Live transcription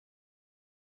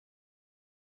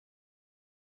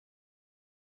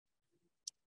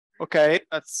Okay,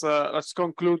 let's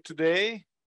conclude today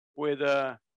with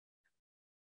talk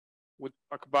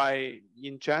by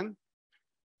Yin-Chen,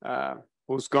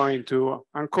 who's going to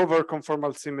uncover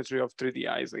conformal symmetry of 3D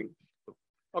Ising.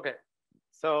 Okay,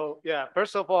 so yeah,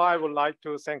 first of all, I would like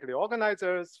to thank the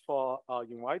organizers for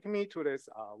inviting me to this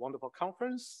wonderful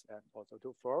conference, and also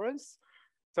to Florence.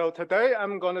 So today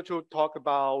I'm going to talk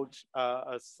about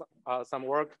some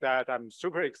work that I'm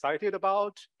super excited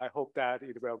about. I hope that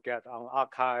it will get on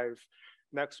archive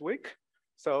next week.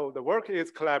 So the work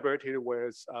is collaborated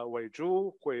with Wei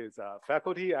Zhu, who is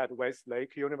faculty at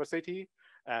Westlake University,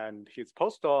 and his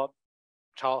postdoc,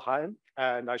 Chao Han.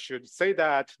 And I should say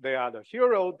that they are the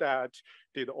hero that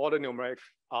did all the numeric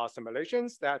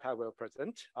simulations that I will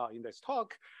present in this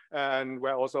talk. And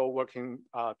we're also working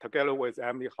together with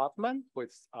Emily Hoffman, who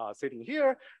is sitting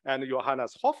here, and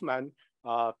Johannes Hoffman.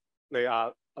 They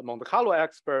are Monte Carlo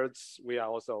experts. We are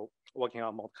also working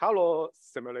on Monte Carlo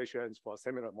simulations for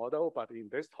similar model, but in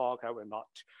this talk, I will not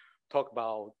talk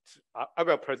about,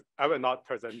 I will not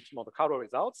present Monte Carlo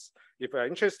results. If you're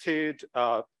interested,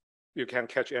 you can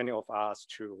catch any of us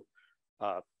to,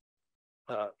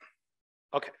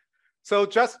 okay. So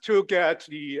just to get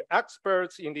the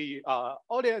experts in the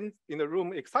audience in the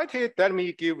room excited, let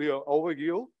me give you an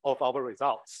overview of our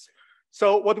results.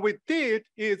 So what we did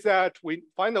is that we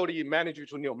finally managed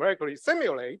to numerically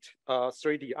simulate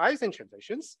 3D Ising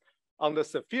transitions on the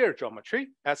sphere geometry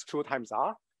as 2 times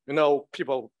R. You know,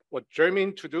 people were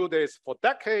dreaming to do this for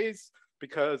decades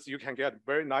because you can get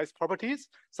very nice properties,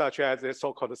 such as the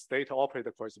so-called state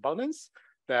operator correspondence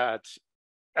that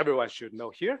everyone should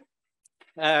know here.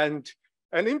 And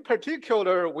in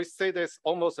particular, we say this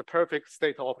almost a perfect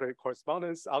state operator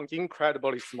correspondence on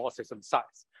incredibly small system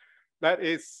size. That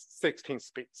is 16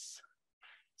 speeds.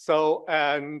 So,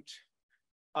 and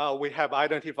we have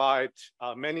identified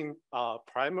many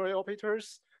primary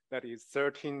operators, that is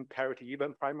 13 parity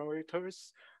even primary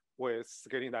operators with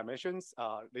scaling dimensions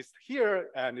listed here.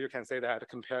 And you can say that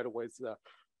compared with the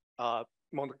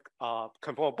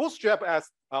conformal bootstrap as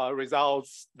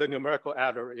results, the numerical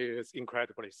error is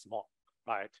incredibly small,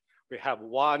 right? We have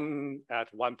one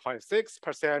at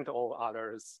 1.6%, all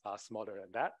others are smaller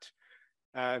than that.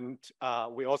 And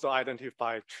we also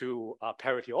identified 2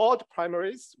 parity odd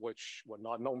primaries, which were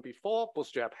not known before.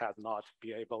 Bootstrap has not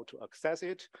been able to access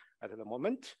it at the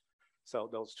moment. So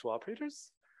those 2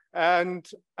 operators. And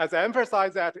as I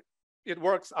emphasize that it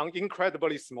works on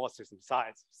incredibly small system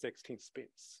size, 16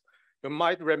 speeds. You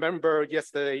might remember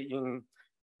yesterday in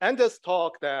Anders'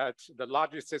 talk that the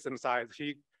largest system size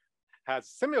he has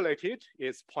simulated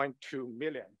is 0.2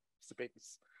 million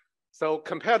speeds. So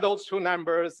compare those 2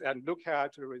 numbers and look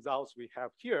at the results we have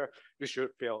here, you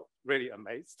should feel really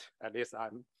amazed, at least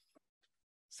I'm.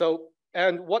 So,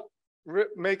 and what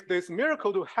make this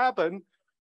miracle to happen?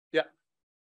 Yeah,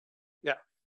 yeah.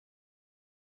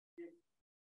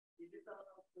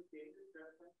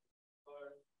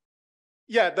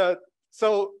 Yeah,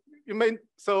 so you mean,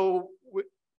 so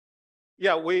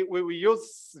we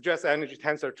use suggest energy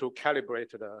tensor to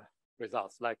calibrate the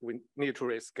results. Like we need to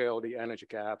rescale the energy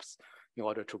gaps in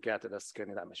order to get the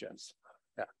scaling dimensions.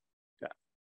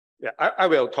 I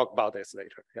will talk about this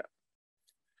later, yeah.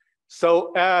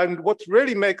 So, and what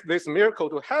really makes this miracle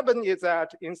to happen is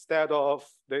that instead of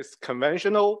this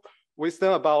conventional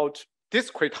wisdom about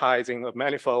discretizing a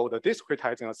manifold, or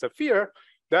discretizing a sphere,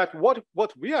 that what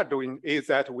we are doing is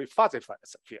that we fuzzify the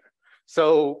sphere.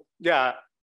 So yeah,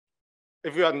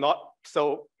 if you are not,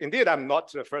 so indeed, I'm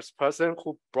not the first person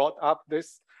who brought up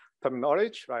this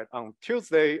terminology, right? On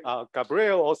Tuesday,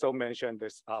 Gabriel also mentioned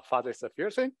this fuzzy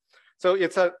sphere thing. So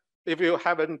it's a, if you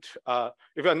haven't,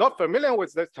 if you're not familiar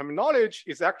with this terminology,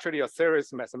 it's actually a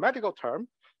serious mathematical term,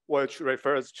 which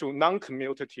refers to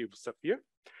non-commutative sphere.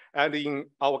 And in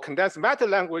our condensed matter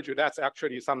language, that's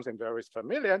actually something very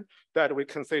familiar, that we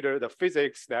consider the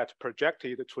physics that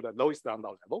projected to the lowest lambda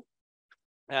level.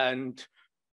 And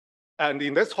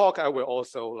in this talk, I will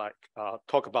also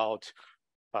talk about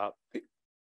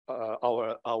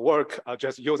our work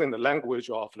just using the language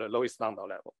of the lowest lambda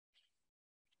level.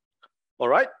 All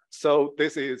right, so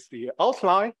this is the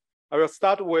outline. I will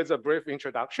start with a brief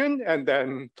introduction and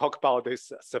then talk about this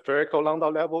spherical lambda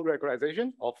level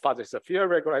regularization or fuzzy sphere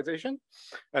regularization.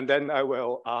 And then I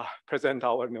will present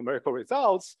our numerical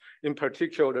results, in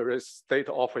particular the state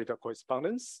operator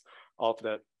correspondence of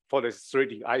for the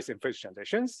 3D Ising phase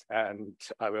transitions. And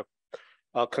I will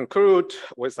conclude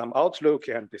with some outlook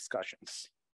and discussions.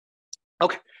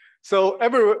 Okay, so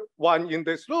everyone in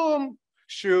this room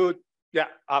should,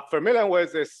 are familiar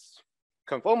with this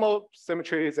conformal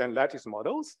symmetries and lattice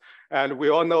models. And we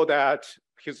all know that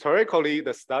historically,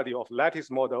 the study of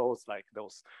lattice models, like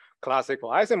those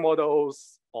classical Ising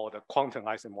models or the quantum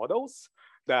Ising models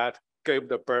that gave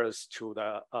the birth to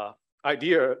the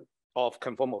idea of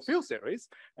conformal field series.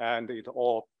 And it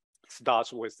all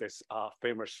starts with this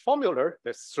famous formula,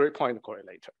 this 3-point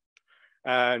correlator.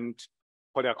 And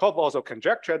Polyakov also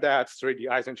conjectured that 3D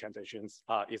Ising transitions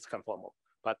is conformal,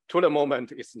 but to the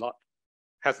moment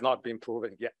has not been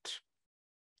proven yet.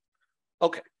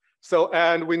 Okay, so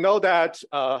and we know that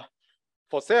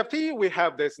for CFT, we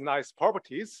have these nice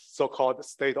properties, so-called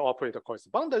state operator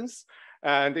correspondence.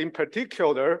 And in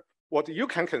particular, what you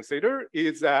can consider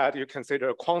is that you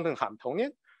consider quantum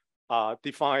Hamiltonian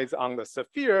defines on the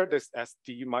sphere, this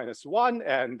SD minus 1,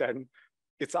 and then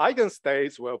its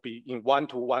eigenstates will be in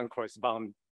 1-to-1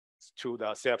 correspond to the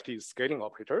CFT scaling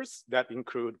operators that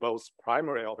include both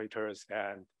primary operators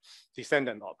and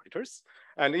descendant operators.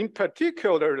 And in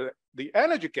particular, the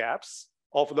energy gaps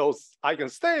of those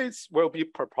eigenstates will be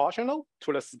proportional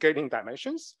to the scaling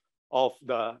dimensions of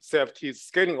the CFT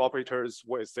scaling operators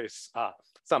with this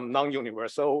some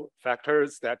non-universal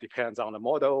factors that depends on the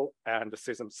model and the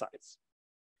system size.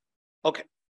 Okay,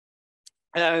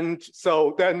 and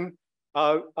so then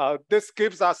this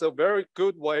gives us a very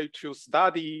good way to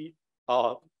study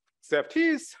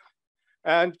CFTs.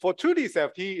 And for 2D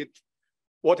CFT,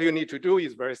 what you need to do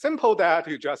is very simple, that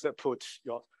you just put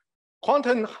your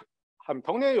quantum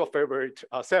Hamiltonian, your favorite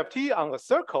CFT, on a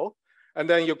circle, and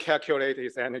then you calculate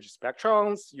its energy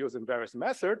spectrons using various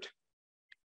methods.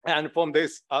 And from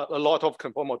this, a lot of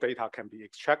conformal data can be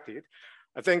extracted.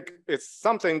 I think it's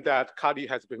something that Kali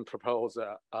has been proposed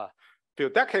a few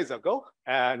decades ago.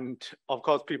 And of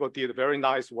course, people did very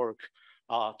nice work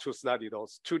to study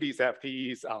those 2D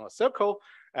CFTs on a circle.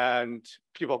 And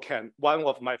people can, one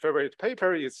of my favorite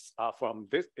paper is from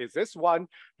this one,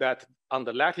 that on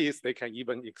the lattice, they can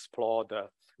even explore the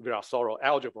Virasoro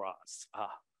algebras.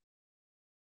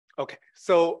 Okay,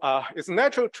 so it's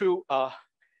natural to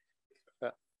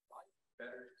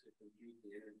better to compute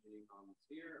the energy on the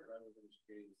sphere rather than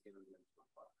computing the scalar dimension on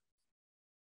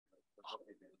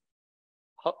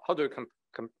how do you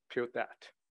compute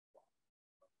that?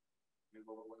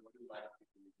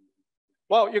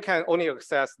 Well, you can only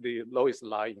access the lowest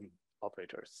lying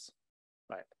operators,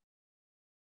 right?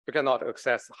 You cannot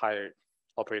access higher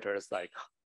operators like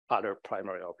other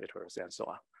primary operators and so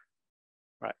on,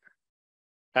 right?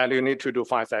 And you need to do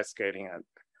fine size scaling,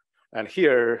 and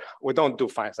here we don't do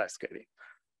fine size scaling.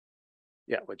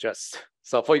 Yeah, we just,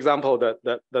 so for example,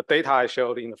 the data I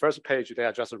showed in the first page, they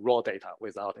are just raw data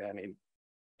without any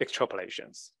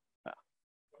extrapolations.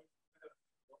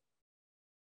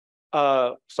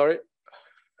 Sorry,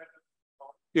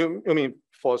 you mean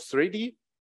for 3D?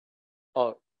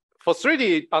 For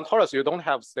 3D on torus, you don't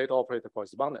have state operator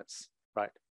correspondence, right?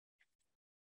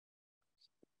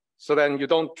 So then you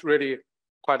don't really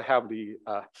quite have the,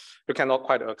 you cannot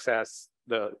quite access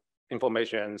the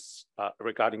informations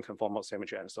regarding conformal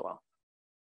symmetry and so on,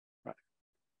 right?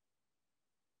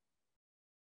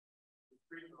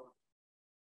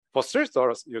 For 3D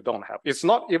torus, you don't have. It's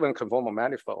not even conformal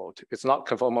manifold. It's not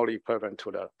conformally equivalent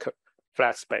to the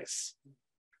flat space.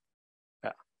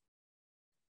 Yeah.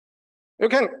 You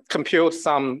can compute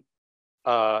some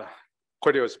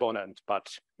critical exponent,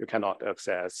 but you cannot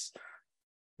access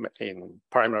in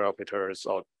primary operators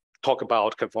or talk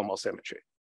about conformal symmetry.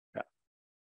 Yeah.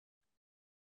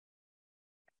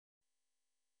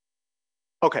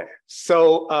 Okay,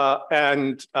 so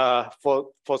for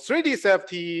 3D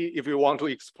CFT, if you want to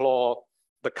explore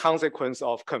the consequence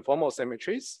of conformal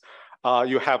symmetries,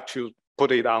 you have to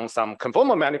put it on some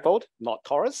conformal manifold, not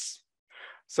torus.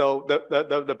 So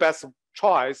the best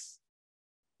choice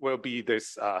will be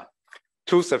this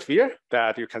 2-sphere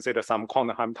that you consider some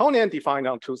quantum Hamiltonian defined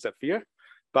on 2-sphere,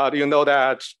 but you know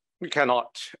that you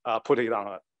cannot put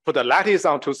the lattice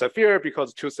on 2-sphere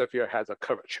because 2-sphere has a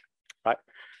curvature, right?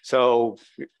 So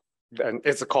then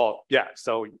it's called, yeah,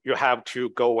 so you have to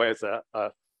go with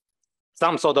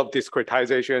some sort of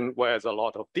discretization with a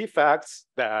lot of defects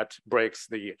that breaks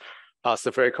the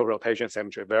spherical rotation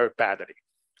symmetry very badly.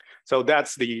 So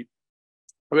that's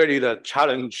really the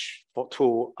challenge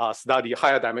to study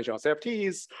higher dimensional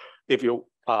CFTs if you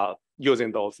are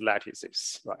using those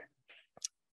lattices, right?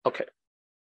 Okay.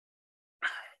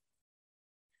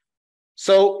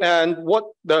 So, and what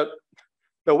the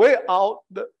way out,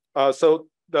 so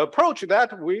the approach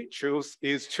that we choose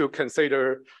is to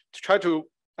consider, to try to,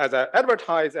 as I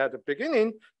advertised at the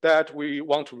beginning, that we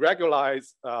want to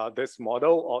regularize this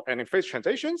model or any phase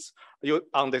transitions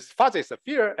on this fuzzy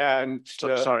sphere. And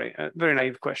sorry, a very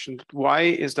naive question. Why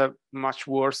is that much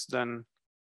worse than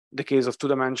the case of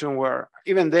 2-dimension, where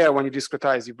even there, when you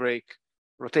discretize, you break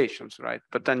rotations, right?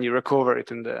 But then you recover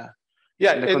it in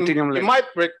Yeah, the continuum it might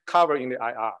recover in the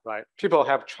IR, right? People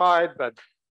have tried, but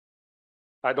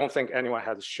I don't think anyone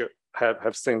has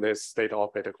have seen this state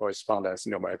orbit correspondence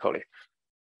numerically.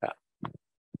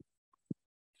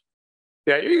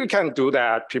 Yeah, you can do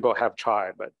that. People have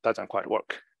tried, but doesn't quite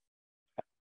work.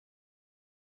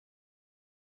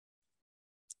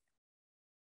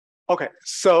 Okay,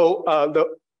 so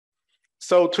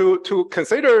to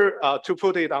consider to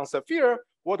put it on sphere,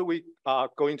 what we are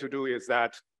going to do is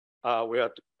that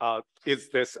is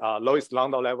this lowest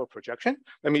lambda level projection.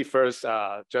 Let me first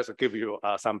just give you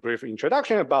some brief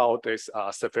introduction about this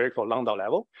spherical lambda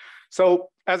level. So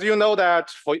as you know that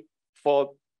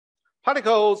for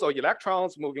particles or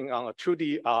electrons moving on a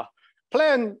 2D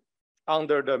plane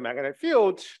under the magnetic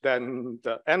field, then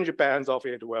the energy bands of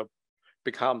it will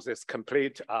become this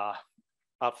complete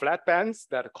flat bands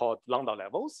that are called lambda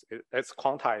levels. It's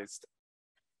quantized.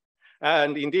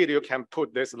 And indeed, you can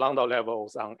put these lambda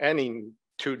levels on any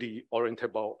 2D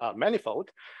orientable manifold.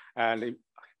 And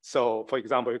so, for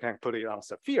example, you can put it on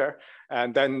sphere.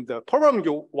 And then the problem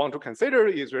you want to consider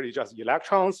is really just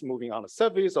electrons moving on the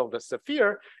surface of the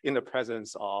sphere in the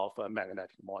presence of a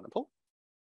magnetic monopole.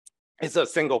 It's a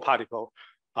single particle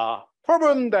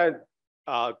problem that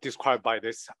described by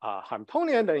this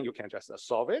Hamiltonian, then you can just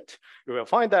solve it. You will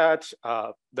find that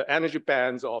the energy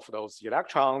bands of those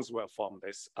electrons will form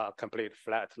this complete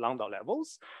flat lambda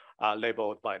levels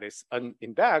labeled by this N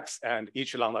index, and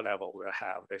each lambda level will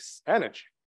have this energy.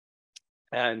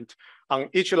 And on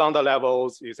each lambda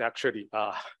levels is actually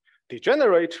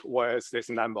degenerate with this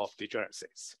number of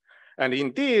degeneracies. And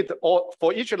indeed,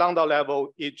 for each lambda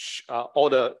level, all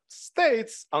the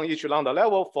states on each lambda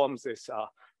level forms this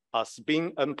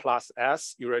spin n plus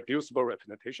s irreducible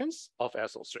representations of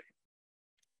SO3.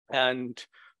 And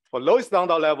for lowest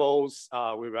lambda levels,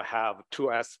 we will have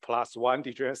 2s plus 1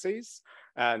 degeneracies.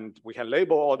 And we can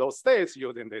label all those states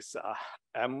using this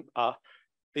M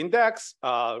index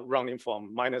running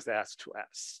from -s to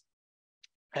s.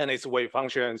 And its wave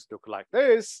functions look like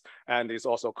this. And it's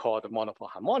also called monopole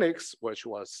harmonics, which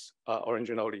was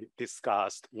originally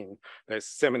discussed in this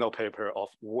seminal paper of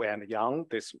Wu and Yang,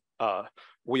 this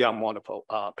Wu-Yang monopole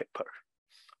paper.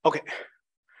 Okay,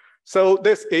 so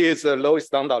this is the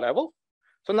lowest lambda level.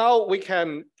 So now we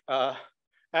can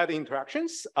add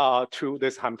interactions to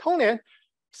this Hamiltonian.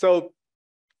 So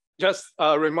just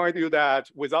remind you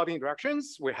that without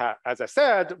interactions, we have, as I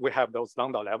said, we have those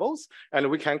lambda levels, and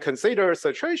we can consider a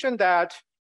situation that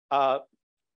I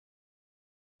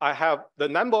have the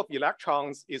number of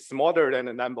electrons is smaller than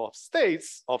the number of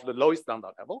states of the lowest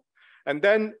lambda level. And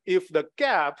then if the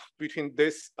gap between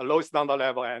this lowest lambda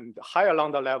level and higher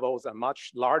lambda levels are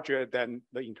much larger than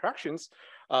the interactions,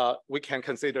 we can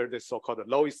consider this so-called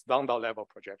lowest lambda level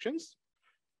projections.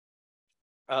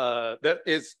 That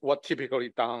is what typically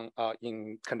done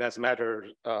in condensed matter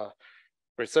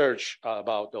research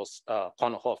about those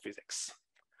quantum Hall physics.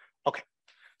 Okay,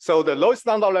 so the lowest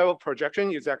lambda level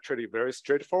projection is actually very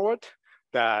straightforward,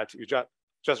 that you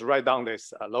just write down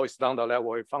this lowest lambda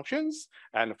level wave functions.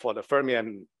 And for the Fermi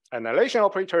annihilation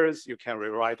operators, you can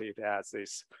rewrite it as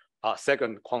this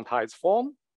second quantized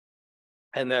form.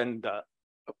 And then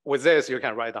with this, you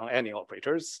can write down any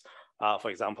operators.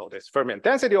 For example, this Fermi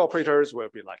density operators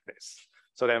will be like this.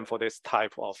 So then for this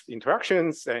type of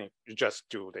interactions, then you just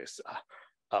do this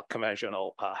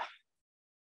conventional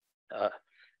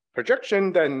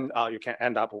projection, then you can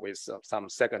end up with some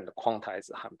second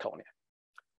quantized Hamiltonian.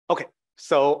 Okay,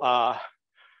 so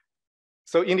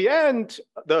so in the end,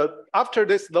 after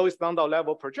this lowest lambda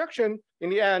level projection, in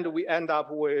the end, we end up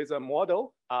with a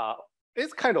model.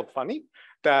 It's kind of funny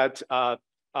that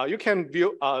you can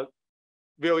view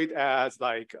it as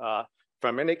like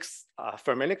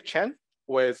fermionic chain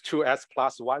with 2s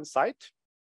plus 1 site.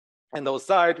 And those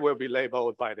sites will be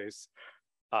labeled by this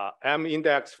M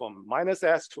index from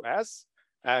 -s to s.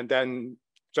 And then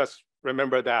just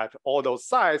remember that all those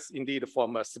sites indeed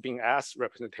form a spin s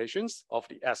representations of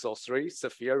the SO3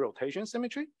 sphere rotation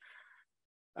symmetry.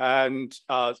 And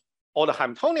all the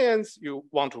Hamiltonians you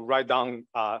want to write down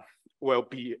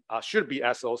should be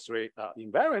SO3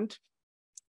 invariant.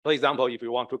 For example, if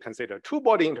you want to consider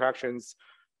two-body interactions,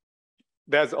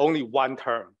 there's only one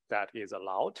term that is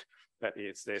allowed, that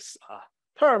is this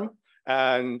term.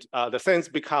 And the sense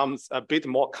becomes a bit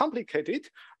more complicated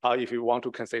if you want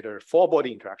to consider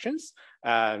four-body interactions.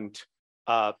 And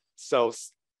so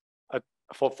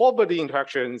for four-body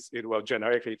interactions, it will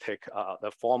generically take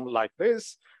the form like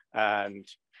this. And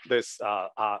this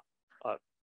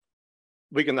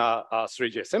weaken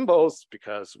 3J symbols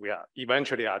because we are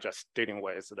eventually just dealing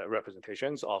with the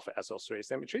representations of SO3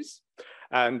 symmetries.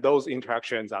 And those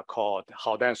interactions are called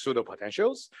Haldane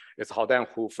pseudopotentials. It's Haldane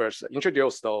who first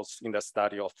introduced those in the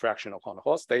study of fractional quantum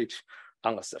Hall state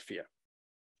on a sphere.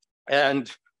 And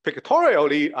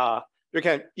pictorially, you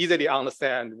can easily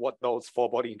understand what those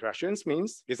four-body interactions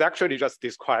means. It actually just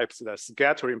describes the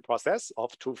scattering process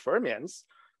of two fermions.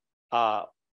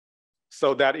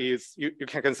 So that is, you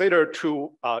can consider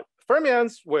two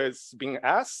fermions with spin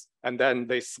S, and then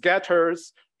they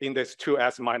scatters in this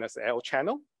 2s minus L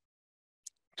channel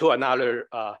to another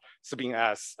spin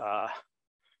S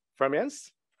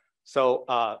fermions. So,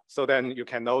 so then you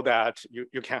can know that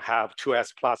you can have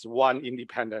 2s plus 1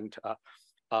 independent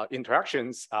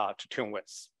interactions to tune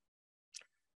with.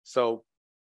 So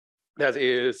that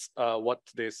is what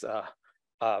this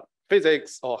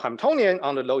physics or Hamiltonian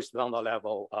on the lowest lambda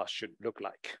level should look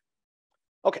like.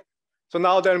 Okay, so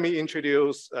now let me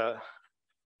introduce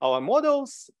our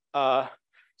models. Before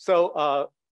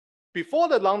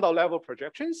the lambda level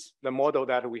projections, the model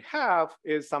that we have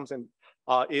is something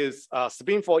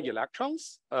spin for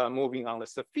electrons moving on the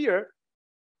sphere,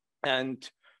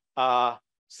 and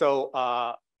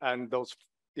and those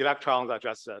electrons are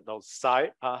just those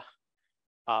psi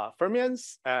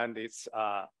fermions, and it's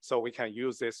so we can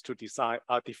use this to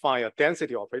define a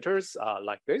density operators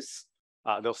like this.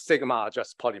 Those sigma are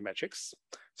just polymetrics.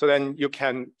 So then you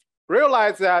can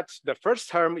realize that the first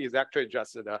term is actually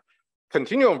just the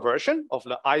continuum version of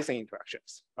the Ising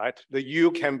interactions, right? The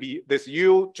U can be, this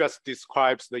U just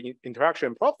describes the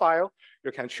interaction profile.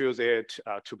 You can choose it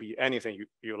to be anything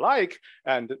you like.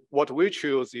 And what we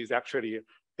choose is actually,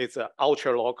 it's an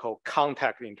ultra local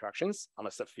contact interactions on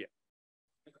the sphere.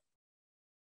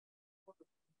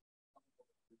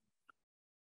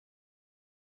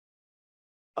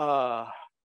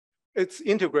 It's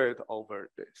integrated over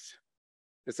this.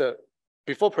 It's a,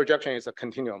 before projection is a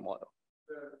continuum model.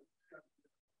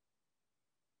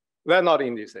 They're not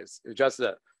indices. It's just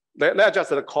they're just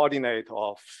the coordinate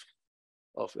of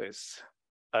this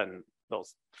and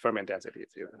those fermion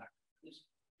densities.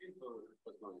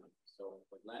 So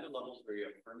like lambda levels where you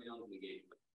have fermions negate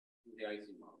the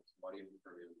Ising models. Why do you have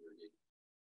fermions negate?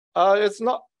 It's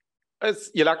not. It's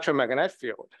electromagnetic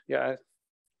field. Yeah.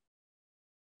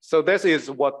 So this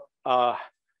is what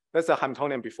that's a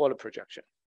Hamiltonian before the projection.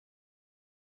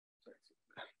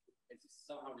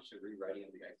 Somehow we should rewriting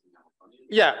the Ising Hamiltonian.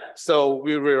 Yeah, so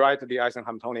we rewrite the Ising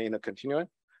Hamiltonian in the continuum,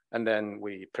 and then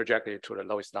we project it to the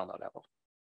lowest lambda level.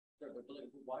 Sure, but like,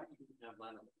 why do you have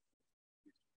lambda?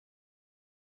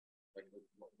 Like,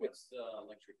 what's the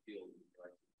electric field?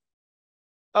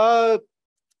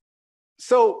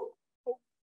 So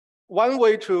one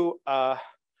way to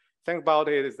think about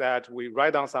it is that we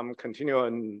write down some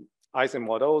continuum Ising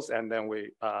models, and then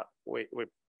we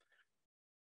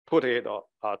put it on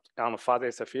a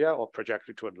fuzzy sphere or project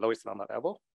it to the lowest lambda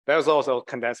level. There's also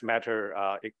condensed matter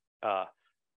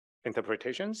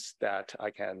interpretations that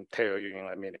I can tell you in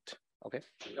a minute. Okay.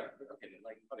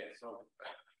 Okay, so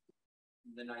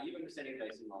the naive understanding of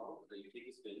the Ising model, that you take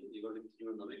a spin, you go to the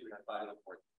continuum limit, you have 5 to the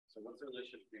 4th. So what's the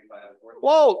relationship between 5 to the 4th?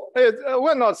 Well,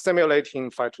 we're not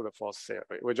simulating 5 to the 4th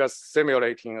theory. We're just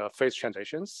simulating phase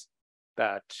transitions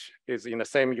that is in the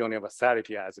same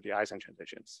universality as the Ising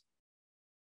transitions.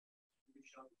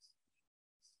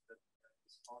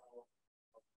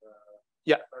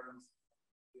 Yeah.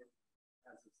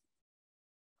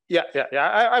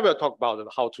 I will talk about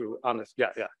how to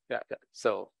understand. Yeah.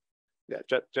 So, yeah,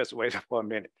 just wait for a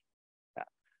minute. Yeah.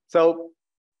 So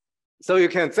you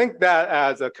can think that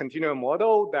as a continuum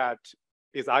model that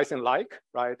is Ising-like,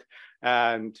 right?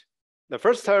 And the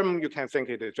first term you can think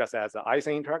it just as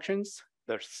Ising interactions.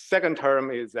 The second term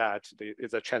is that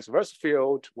it's a transverse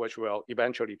field which will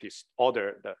eventually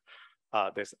disorder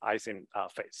this Ising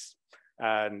phase.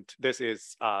 And this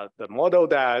is the model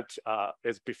that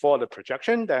is before the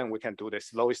projection. Then we can do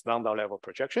this lowest lambda level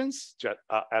projections, just,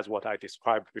 as what I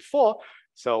described before.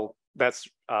 So that's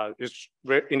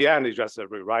in the end, it's just a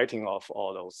rewriting of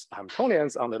all those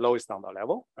Hamiltonians on the lowest lambda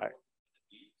level, right?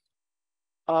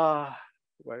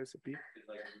 Where is the B?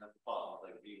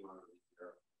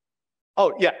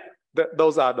 Oh yeah,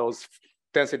 those are those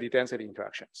density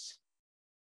interactions.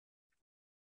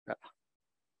 Yeah.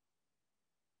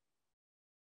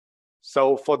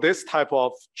 So for this type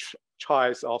of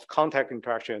choice of contact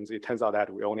interactions, it turns out that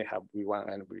we only have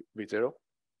V1 and V0.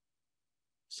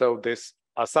 So this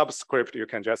a subscript you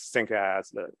can just think as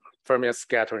the fermion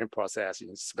scattering process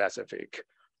in specific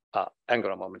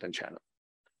angular momentum channel.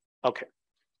 Okay.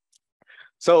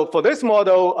 So for this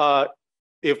model,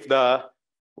 if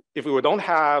we don't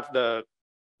have the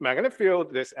magnetic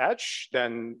field, this edge,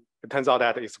 then it turns out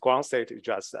that its ground state is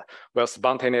just will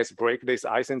spontaneously break these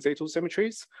Ising Z2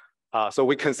 symmetries. So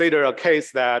we consider a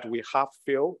case that we half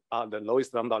fill the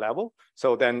lowest lambda level.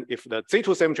 So then if the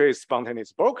Z2 symmetry is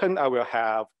spontaneously broken, I will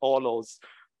have all those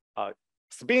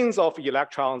spins of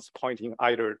electrons pointing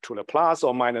either to the plus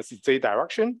or minus Z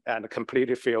direction and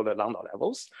completely fill the lambda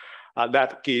levels.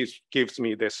 That gives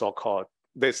me this so-called,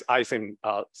 this Ising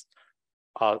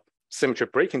symmetry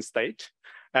breaking state.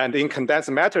 And in condensed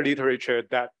matter literature,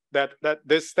 that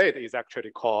this state is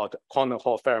actually called quantum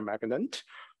Hall ferromagnet,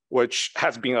 which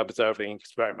has been observed in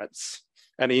experiments.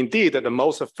 And indeed, the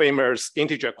most famous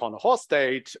integer quantum Hall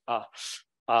state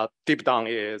deep down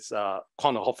is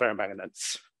quantum Hall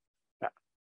ferromagnets. Yeah.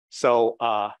 So,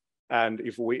 and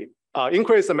if we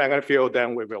increase the magnetic field,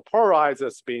 then we will polarize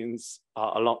the spins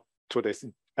along to this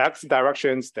x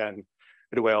directions, then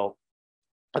it will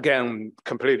again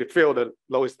completely fill the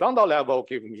lowest lambda level,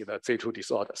 giving me the Z2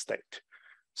 disorder state.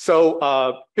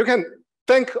 So you can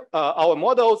think our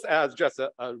models as just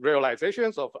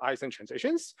realizations of Ising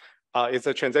transitions. It's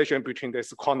a transition between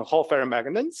this quantum Hall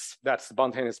ferromagnets that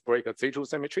spontaneously break Z2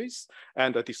 symmetries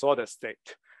and the disorder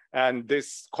state. And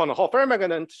this quantum Hall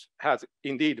ferromagnet has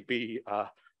indeed been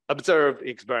observed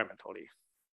experimentally,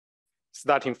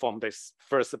 starting from this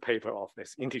first paper of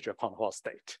this integer quantum Hall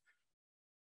state.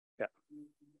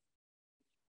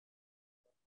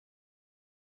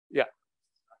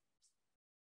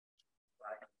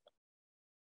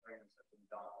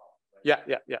 Yeah.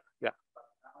 Yeah. Yeah.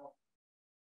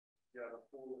 You have a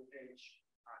full H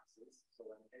axis, so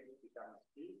when H becomes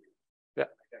peak, yeah, I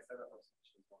guess that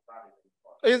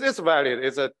valid. It's valid.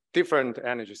 It's a different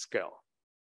energy scale.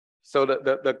 So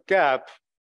the gap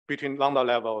between lambda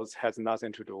levels has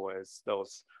nothing to do with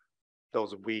those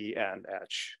V and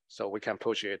H. So we can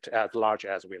push it as large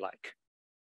as we like.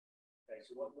 Okay,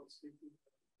 so what's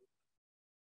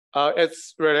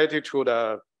it's related to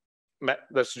the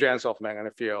strength of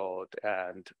magnetic field,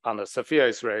 and on the sphere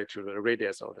is related to the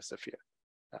radius of the sphere.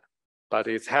 But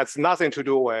it has nothing to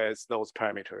do with those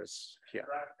parameters here.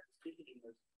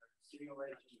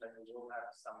 Simulation, then you will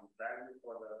have some value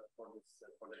for the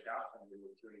gap, and you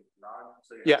will tune it large.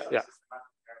 So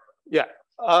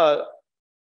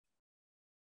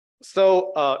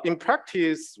So in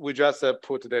practice, we just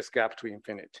put this gap to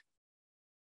infinity.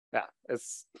 Yeah, it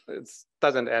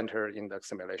doesn't enter in the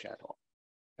simulation at all.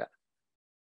 Yeah,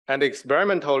 and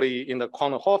experimentally in the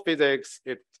quantum Hall physics,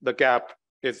 the gap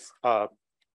is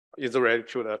related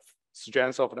to the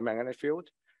strength of the magnetic field,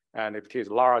 and if it is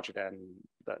large, then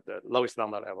the lowest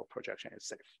lambda level projection is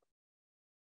safe.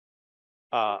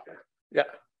 Yeah.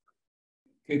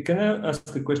 Okay, can I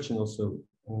ask a question also?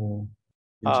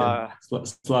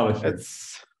 Slava here.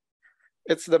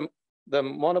 It's the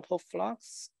monopole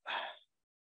flux.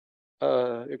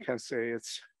 You can say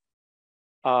it's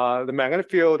the magnetic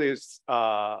field is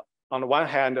on the one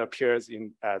hand appears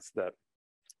as the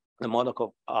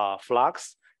monopole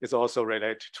flux is also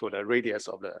related to the radius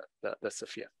of the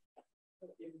sphere.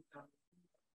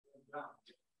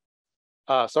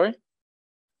 Sorry?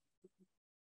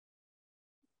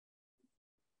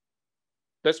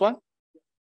 This one?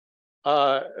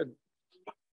 The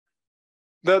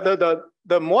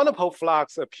monopole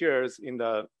flux appears in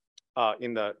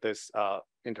this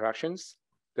interactions.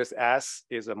 This S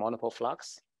is a monopole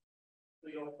flux. So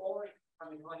your forward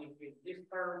coming on with this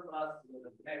term plus the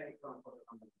magnetic term for the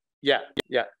Yeah.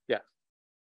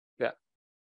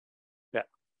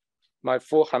 My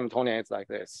full Hamiltonian is like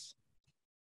this.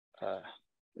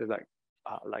 It's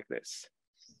like this.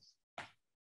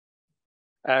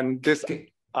 And this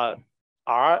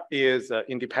R is an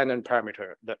independent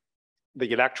parameter.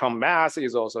 The electron mass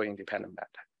is also independent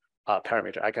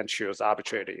parameter. I can choose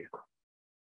arbitrarily.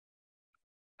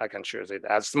 I can choose it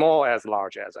as small, as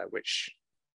large as I wish.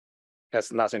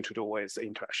 Has nothing to do with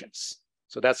interactions.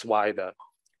 So that's why the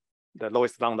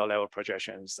lowest lambda level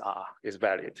projections is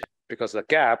valid, because the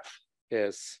gap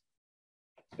is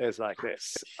like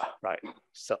this, right?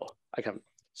 So I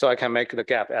can make the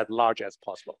gap as large as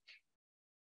possible.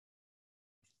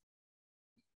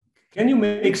 Can you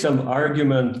make some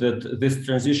argument that this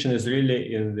transition is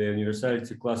really in the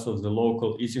universality class of the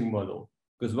local Ising model?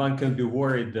 Because one can be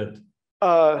worried that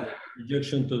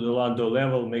projection to the lambda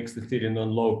level makes the theory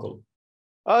non-local.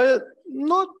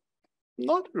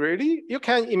 Not really. You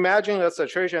can imagine a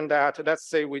situation that, let's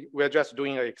say we're just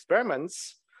doing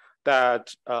experiments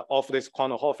that of this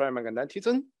quantum Hall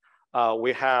ferromagnetism.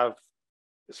 We have,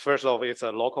 first of all, it's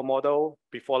a local model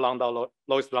before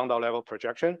lowest lambda level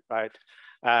projection, right?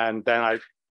 And then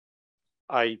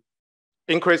I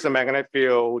increase the magnetic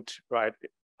field, right?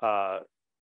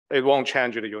 it won't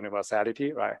change the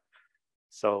universality, right?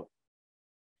 So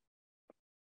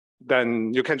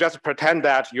then you can just pretend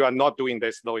that you are not doing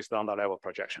this lowest lambda level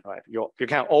projection, right? You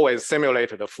can always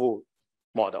simulate the full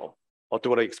model or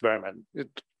do the experiment. In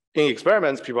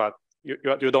experiments,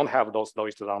 you don't have those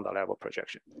lowest lambda level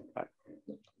projection, right?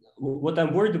 What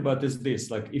I'm worried about is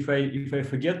this: like if I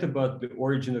forget about the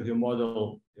origin of your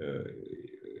model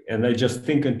and I just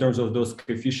think in terms of those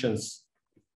coefficients,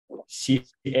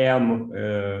 CM,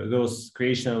 those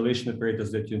creation annihilation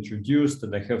operators that you introduced,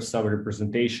 and I have some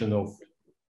representation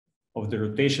of the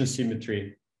rotation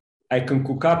symmetry, I can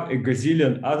cook up a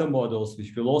gazillion other models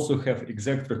which will also have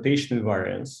exact rotation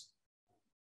invariance.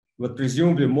 But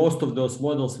presumably most of those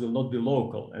models will not be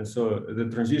local. And so the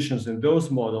transitions in those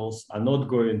models are not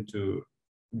going to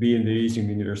be in the Ising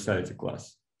universality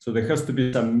class. So there has to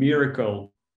be some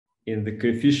miracle in the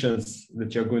coefficients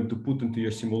that you're going to put into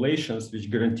your simulations which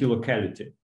guarantee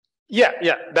locality. Yeah,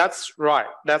 that's right.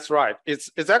 That's right.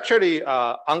 It's actually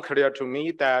unclear to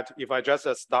me that if I just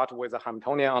start with a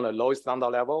Hamiltonian on the lowest lambda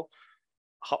level,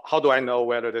 how do I know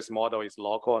whether this model is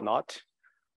local or not?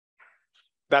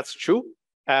 That's true.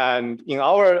 And in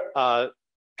our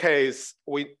case,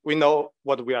 we know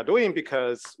what we are doing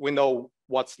because we know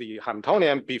what's the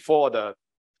Hamiltonian before the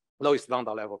lowest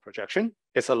lambda level projection.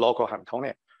 It's a local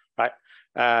Hamiltonian, right?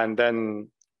 And then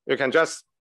you can just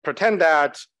pretend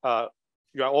that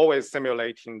you are always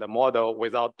simulating the model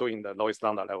without doing the lowest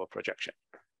lambda level projection.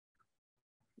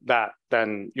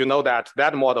 Then you know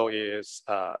that model is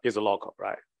local,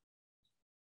 right?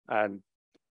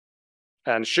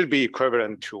 And should be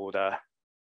equivalent to the.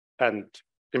 And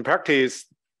in practice,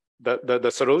 the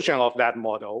solution of that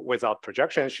model without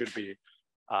projection should be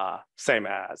same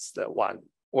as the one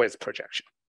with projection.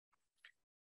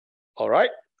 All right,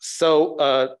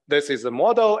 so this is the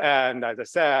model. And as I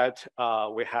said,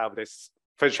 we have this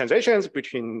phase transitions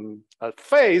between a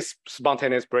phase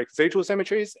spontaneous break Z2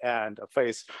 symmetries and a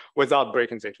phase without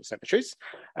breaking Z2 symmetries.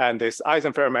 And this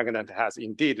Ising ferromagnet has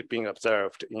indeed been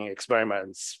observed in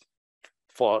experiments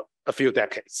for a few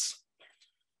decades.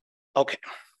 Okay,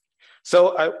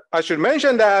 so I should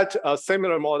mention that a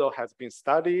similar model has been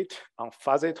studied on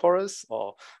fuzzy torus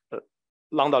or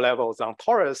lambda levels on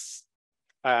torus,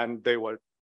 and they were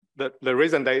the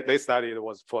reason they studied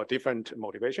was for different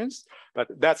motivations, but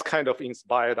that's kind of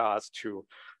inspired us to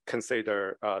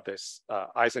consider this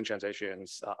Ising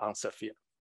transitions on Sophia.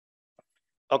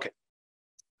 Okay,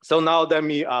 so now let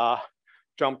me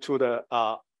jump to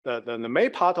the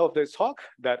main part of this talk,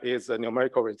 that is the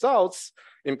numerical results,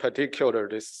 in particular,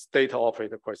 this data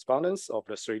operator correspondence of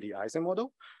the 3D Ising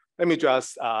model. Let me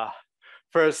just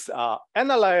first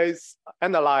analyze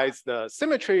the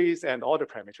symmetries and order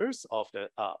parameters of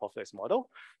this model.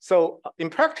 So in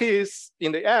practice,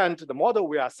 in the end, the model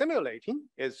we are simulating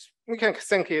is, we can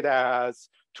think it as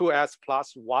 2s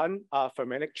plus 1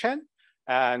 fermionic chain,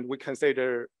 and we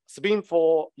consider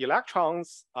spin-4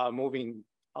 electrons moving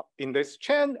in this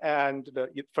chain, and the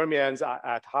fermions are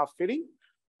at half filling,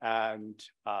 and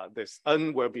this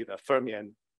n will be the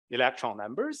fermion electron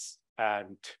numbers.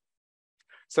 And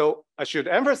so I should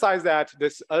emphasize that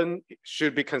this n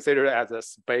should be considered as a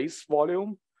space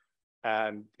volume.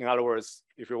 And in other words,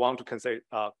 if you want to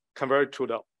convert to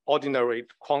the ordinary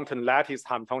quantum lattice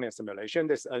Hamiltonian simulation,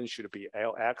 this n should be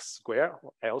Lx squared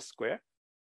or L squared.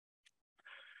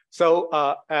 So,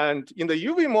 and in the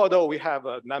UV model, we have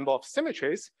a number of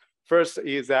symmetries. First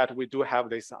is that we do have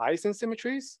these Ising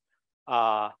symmetries.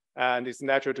 And it's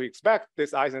natural to expect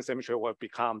this Ising symmetry will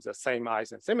become the same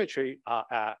Ising symmetry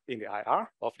in the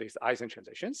IR of these Ising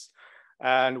transitions.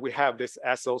 And we have this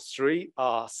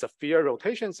SO3 sphere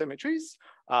rotation symmetries.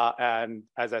 And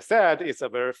as I said, it's a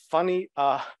very funny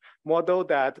model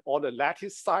that all the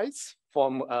lattice sites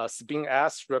form spin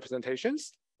S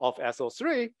representations of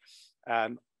SO3.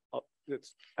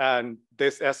 And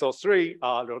this SO3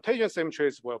 rotation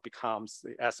symmetries will become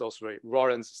the SO3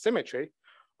 Lorentz symmetry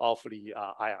of the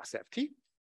IRCFT.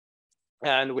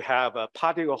 And we have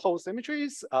particle hole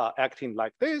symmetries acting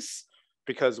like this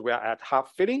because we are at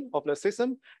half filling of the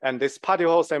system. And this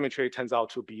particle hole symmetry turns out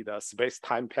to be the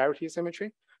space-time parity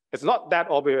symmetry. It's not that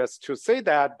obvious to say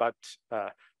that, but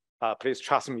please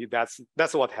trust me, that's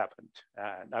what happened.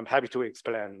 And I'm happy to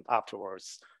explain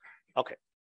afterwards. Okay.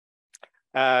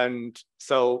 And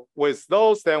so with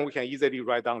those, then we can easily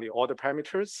write down the order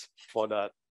parameters for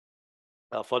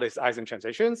these Ising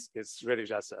transitions. It's really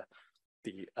just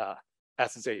the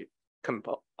SZ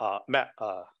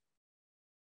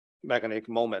magnetic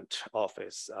moment of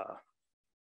this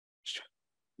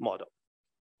model.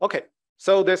 Okay,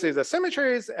 so this is the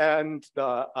symmetries and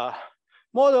the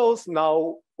models.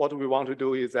 Now what we want to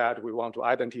do is that we want to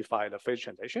identify the phase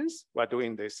transitions. We're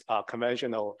doing this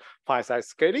conventional fine size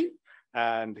scaling.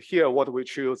 And here what we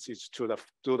choose is to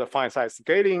do the fine size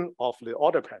scaling of the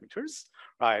order parameters,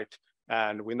 right?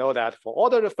 And we know that for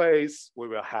ordered phase, we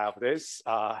will have this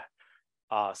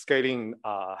scaling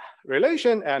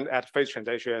relation, and at phase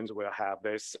transitions, we'll have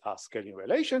this scaling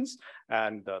relations.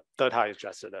 And the theta is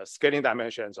just the scaling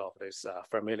dimensions of this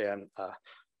Fermian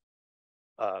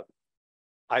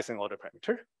Ising order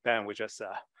parameter. Then we just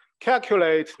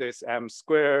calculate this m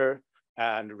squared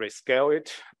and rescale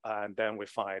it, and then we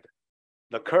find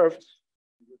the curve.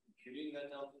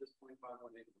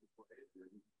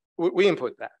 We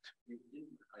input that.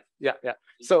 Yeah.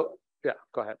 So yeah,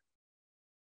 go ahead.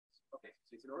 Okay,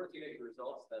 so in order to get your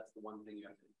results, that's the one thing you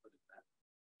have to input in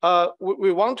that.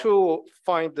 We want to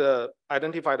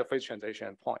identify the phase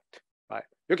transition point, right?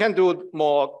 You can do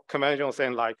more conventional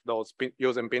things like those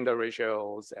using Binder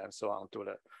ratios and so on to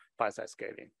the fine size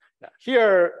scaling. Yeah.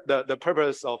 Here, the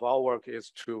purpose of our work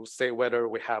is to say whether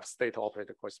we have state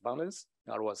operator correspondence,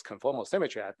 in other words, conformal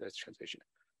symmetry at this transition.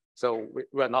 So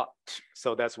we're not,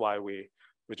 so that's why we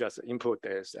just input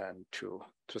this and to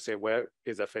say where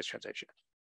is the phase transition.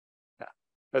 Yeah,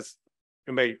 as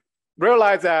you may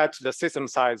realize that the system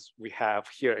size we have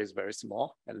here is very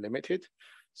small and limited.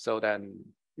 So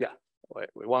then, yeah,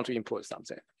 we want to input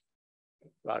something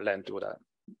rather than do the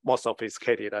more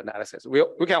sophisticated analysis. We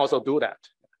can also do that.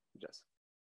 Just.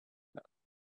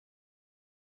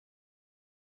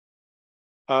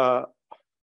 All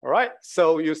right,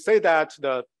 so you say that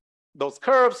those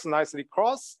curves nicely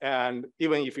cross, and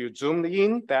even if you zoomed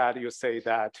in, that you say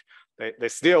that they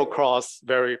still cross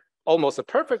almost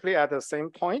perfectly at the same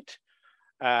point.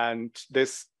 And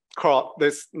this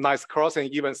nice crossing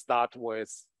even start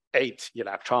with 8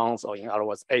 electrons, or in other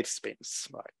words, 8 spins,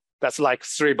 right? That's like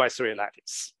 3 by 3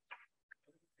 lattice.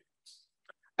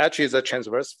 H is a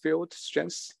transverse field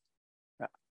strength. Yeah.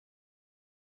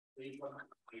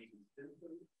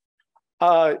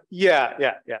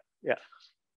 Yeah.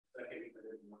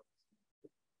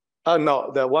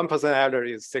 No, the 1% error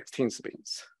is 16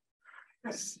 spins.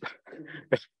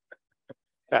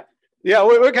 Yeah,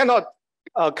 we cannot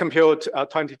compute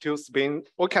 22 spin.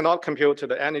 We cannot compute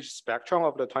the energy spectrum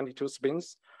of the 22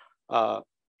 spins.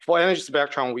 For energy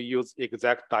spectrum, we use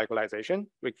exact diagonalization.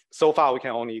 So far, we can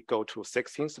only go to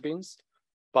 16 spins,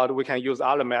 but we can use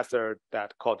other method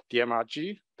that called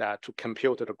DMRG that to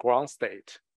compute the ground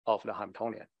state of the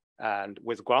Hamiltonian. And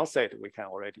with ground state, we can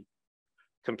already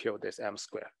compute this m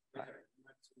squared. Right?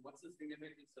 What's the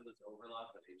significance of this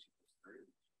overlap at h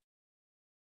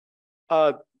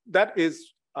equals 3? That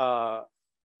is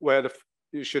where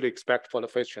you should expect for the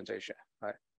phase transition,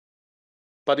 right?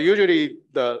 But usually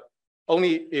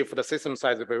only if the system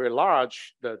size is very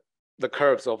large, the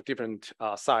curves of different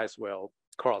size will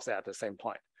cross at the same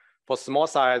point. For small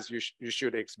size, you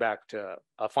should expect a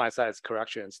fine size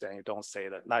corrections, then you don't say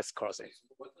the nice crossing.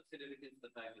 So what's the significance of the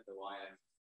fact that the y-axis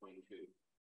is 22?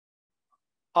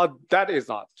 That is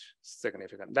not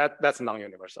significant. That's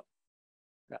non-universal.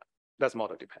 Yeah, that's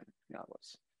model dependent, in other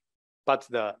words. But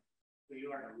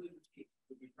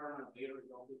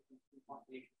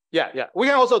yeah, we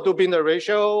can also do Binder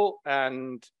ratio,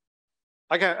 and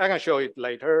I can show it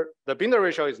later. The Binder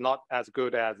ratio is not as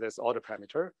good as this order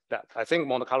parameter. That I think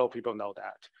Monte Carlo people know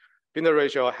that. Binder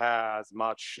ratio has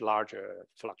much larger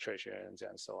fluctuations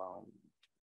and so on.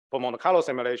 For Monte Carlo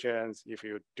simulations, if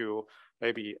you do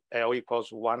maybe L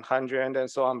equals 100 and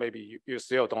so on, maybe you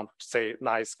still don't say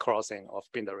nice crossing of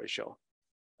Binder ratio,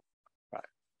 right?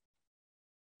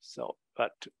 So,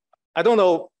 but I don't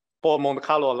know for Monte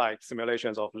Carlo like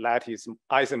simulations of lattice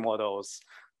Ising models,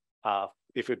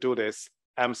 if you do this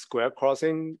m squared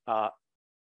crossing,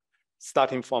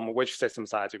 starting from which system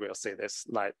size you will see this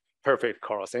like perfect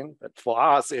crossing. But for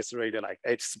us, it's really like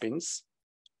 8 spins.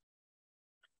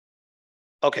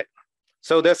 Okay,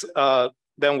 so that's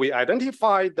then we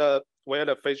identify where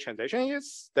the phase transition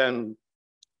is. Then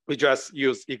we just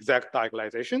use exact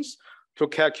diagonalizations to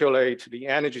calculate the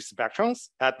energy spectrums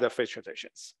at the phase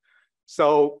transitions.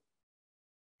 So,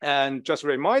 and just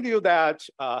remind you that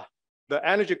the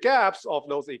energy gaps of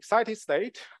those excited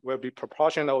state will be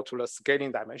proportional to the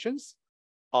scaling dimensions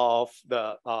of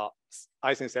the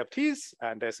Ising CFTs,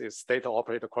 and this is state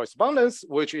operator correspondence,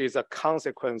 which is a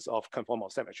consequence of conformal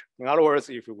symmetry. In other words,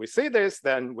 if we see this,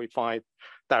 then we find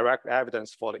direct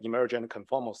evidence for the emergent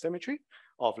conformal symmetry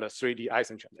of the 3D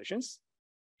Ising transitions.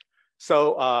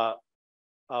 So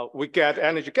we get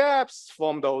energy gaps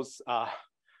from those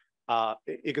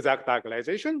exact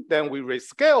diagonalization. Then we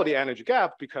rescale the energy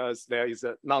gap because there is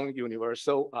a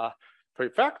non-universal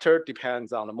prefactor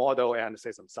depends on the model and the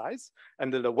system size.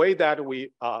 And the way that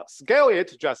we scale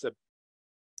it just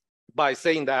by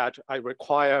saying that I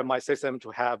require my system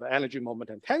to have energy moment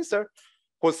and tensor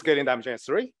whose scaling dimension is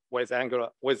 3 with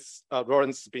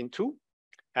Lorentz spin 2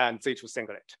 and Z2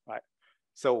 singlet, right?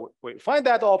 So we find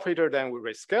that operator, then we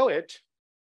rescale it,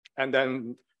 and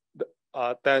then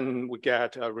we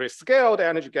get a rescaled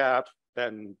energy gap.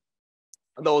 Then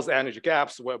those energy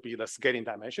gaps will be the scaling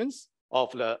dimensions of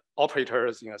the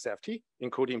operators in a CFT,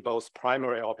 including both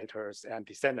primary operators and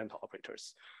descendant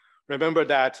operators. Remember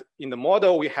that in the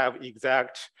model, we have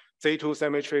exact Z2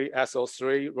 symmetry,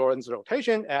 SO3, Lorentz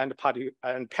rotation, and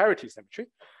parity symmetry.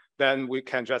 Then we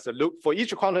can just look for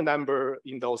each quantum number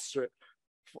in those three.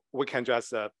 We can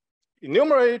just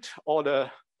enumerate all the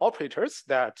operators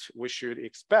that we should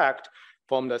expect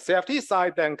from the CFT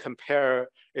side, then compare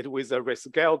it with the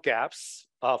rescale gaps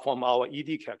from our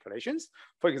ED calculations.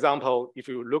 For example, if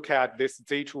you look at this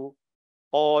Z2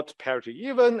 odd parity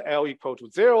even, L equal to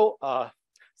 0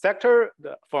 sector,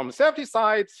 from CFT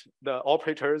side, the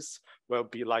operators will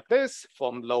be like this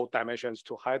from low dimensions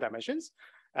to high dimensions.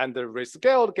 And the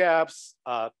rescaled gaps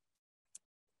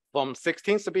from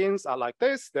 16 spins are like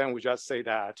this. Then we just say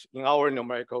that in our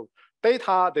numerical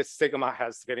data, this sigma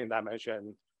has scaling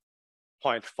dimension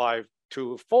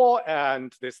 0.524,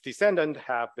 and this descendant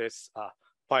have this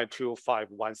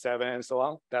 0.2517 and so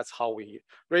on. That's how we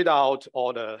read out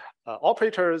all the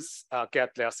operators,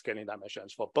 get their scaling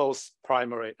dimensions for both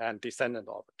primary and descendant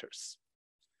operators.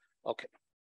 Okay.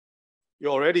 You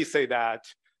already say that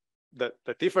the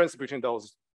difference between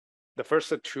those, the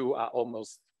first two are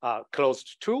almost close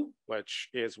to 2, which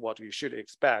is what you should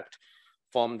expect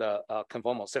from the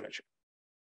conformal symmetry.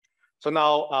 So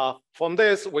now from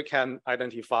this, we can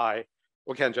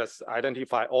just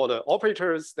identify all the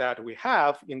operators that we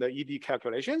have in the ED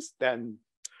calculations, then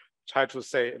try to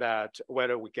say that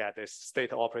whether we get this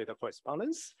state operator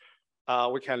correspondence.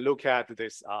 We can look at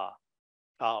this.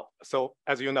 So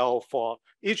as you know, for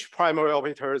each primary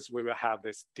operators, we will have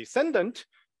this descendant.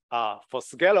 For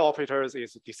scalar operators,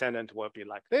 its descendant will be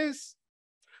like this.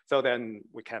 So then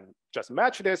we can just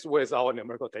match this with our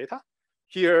numerical data.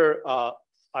 Here,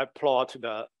 I plot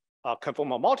the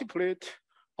conformal multiplet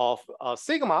of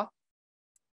sigma,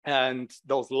 and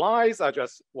those lines are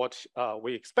just what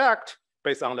we expect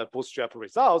based on the bootstrap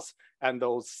results, and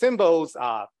those symbols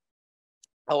are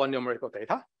our numerical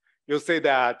data. You'll see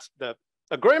that the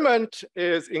agreement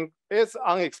is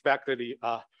unexpectedly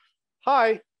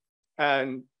high,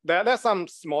 and there's some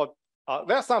small,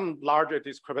 there's some larger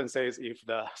discrepancies if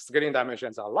the scaling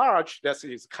dimensions are large. This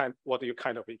is what you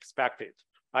kind of expected,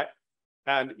 right?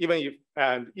 And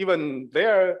even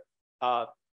there,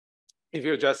 if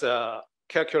you just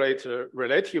calculate the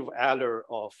relative error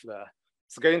of the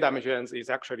scaling dimensions,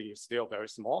 is actually still very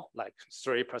small, like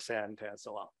 3% and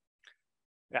so on.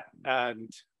 Yeah, and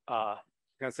you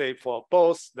can say for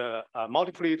both the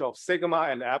multiplet of sigma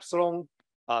and epsilon,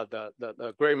 the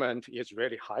agreement is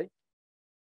really high.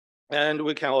 And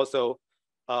we can also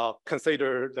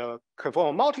consider the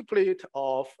conformal multiplet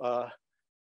of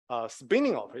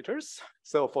spinning operators.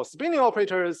 So for spinning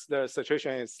operators, the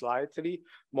situation is slightly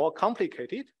more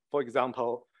complicated. For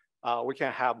example, we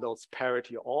can have those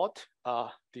parity odd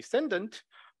descendant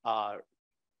right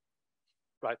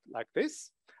like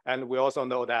this. And we also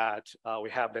know that we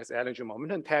have this energy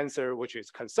momentum tensor, which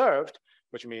is conserved,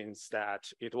 which means that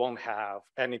it won't have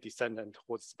any descendant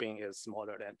whose spin is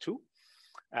smaller than 2.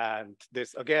 And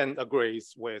this again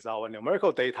agrees with our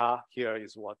numerical data. Here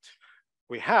is what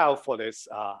we have for this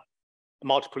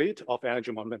multiplet of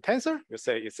energy moment tensor. You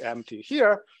say it's empty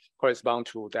here, correspond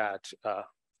to that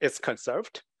it's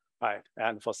conserved, right?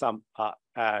 And for some,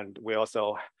 and we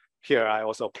also, here I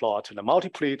also plot the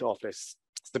multiplet of this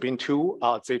spin 2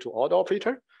 Z2 odd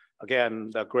operator. Again,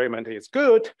 the agreement is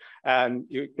good. And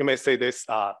you may say this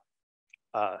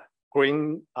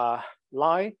green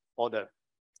line or the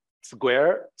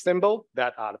square symbol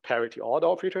that are the parity odd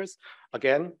operators.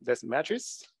 Again, this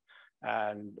matches.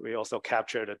 And we also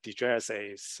capture the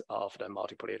degeneracies of the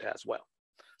multiplet as well.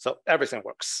 So everything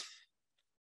works.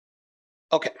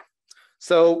 Okay,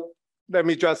 so let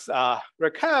me just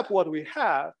recap what we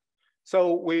have.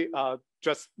 So we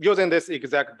just using this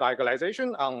exact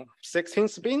diagonalization on 16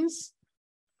 spins.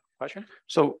 Question?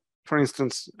 So for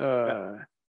instance,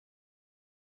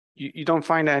 you don't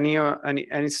find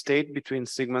any state between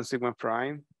sigma and sigma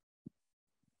prime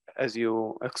as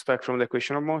you expect from the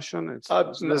equation of motion?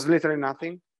 There's literally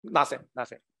nothing? Nothing.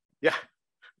 Yeah.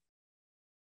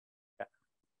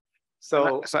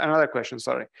 So another question,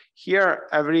 sorry. Here,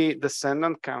 every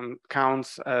descendant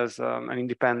counts as an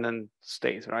independent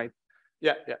state, right?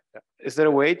 Yeah. Is there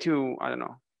a way to, I don't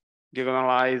know,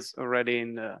 diagonalize already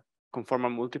in the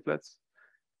conformal multiplets?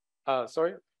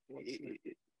 Sorry?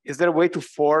 Is there a way to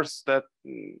force that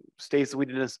states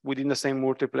within the same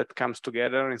multiplet comes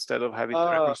together instead of having to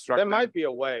reconstruct? There might be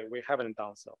a way. We haven't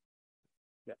done so.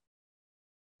 Yeah.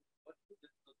 What's the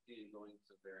difficulty in going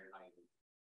to very high?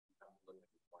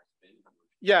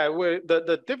 Yeah,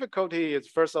 the difficulty is,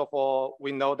 first of all,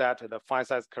 we know that the fine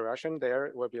size correction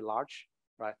there will be large,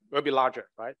 right? Will be larger,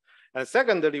 right? And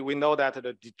secondly, we know that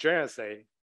the degeneracy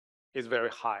is very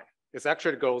high. It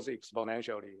actually goes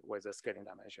exponentially with the scaling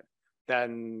dimension.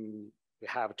 Then we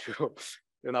have to,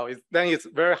 then it's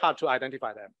very hard to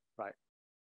identify them, right?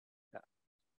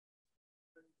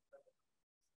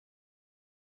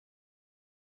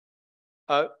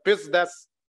 Yeah. Because that's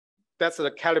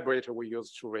the calibrator we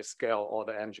use to rescale all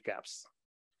the energy gaps.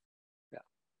 Yeah.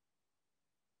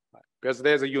 Right. Because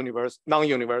there's a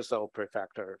non-universal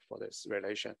prefactor for this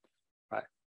relation, right?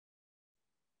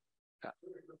 Yeah.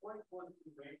 The point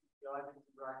you make the Ising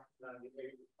interaction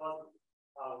is positive.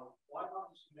 Why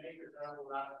not just make a variable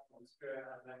lattice on square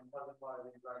and then quantify the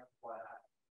interaction by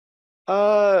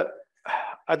half?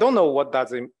 I don't know what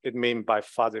does it mean by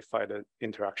fuzzified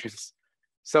interactions.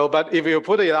 So, but if you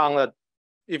put it on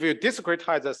if you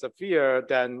discretize a sphere,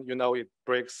 then it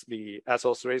breaks the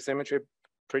SO3 symmetry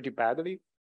pretty badly.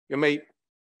 You may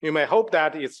hope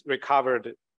that it's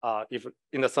recovered if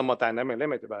in the thermodynamic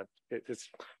limit, but it's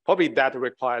probably that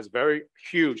requires very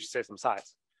huge system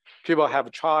size. People have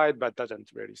tried, but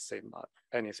doesn't really seem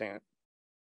anything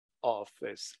of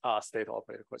this state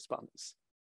operator correspondence.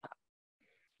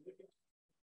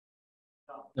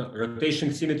 No,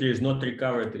 rotation symmetry is not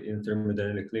recovered in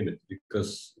thermodynamic limit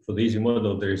because for the Ising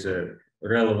model, there is a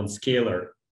relevant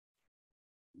scalar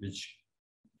which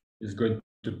is going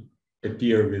to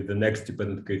appear with the next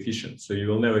dependent coefficient. So you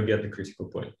will never get the critical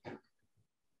point.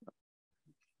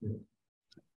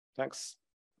 Thanks.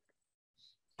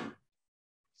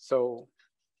 So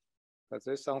does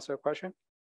this answer your question?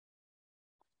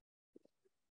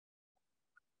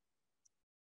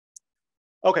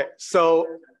 Okay, so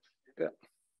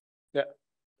yeah.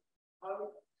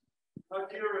 How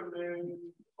do you remove,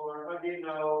 or how do you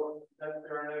know that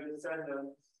there are no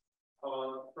descendants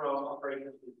from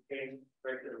operators who became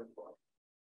regular form?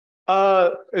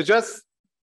 It's just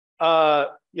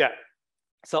yeah.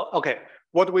 So okay,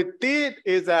 what we did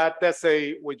is that, let's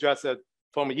say we just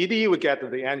from ED we get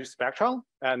the energy spectrum,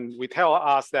 and we tell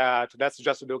us that let's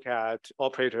just look at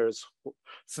operators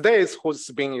states whose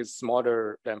spin is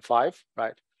smaller than 5,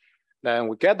 right? Then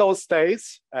we get those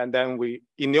states, and then we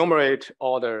enumerate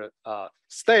all the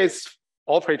states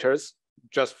operators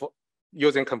just for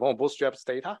using conformal bootstraps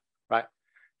data, right?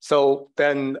 So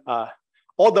then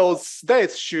all those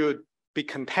states should be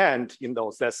contained in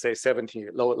those, let's say 70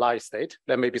 low light state.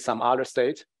 There may be some other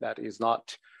state that is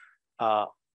not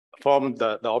from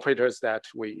the operators that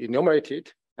we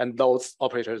enumerated, and those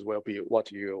operators will be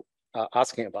what you are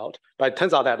asking about. But it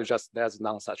turns out that there's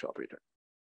none such operator.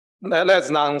 There's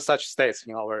none such states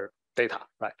in our data,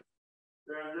 right?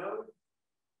 There are no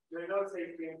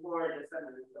say 4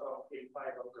 descendants of a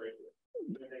 5 operator.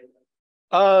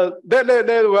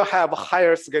 They will have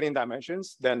higher scaling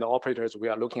dimensions than the operators we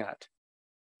are looking at.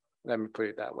 Let me put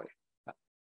it that way.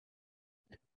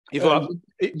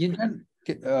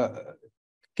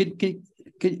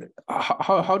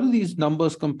 How do these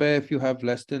numbers compare if you have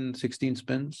less than 16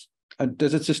 spins? And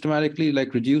does it systematically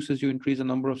reduce as you increase the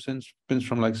number of spins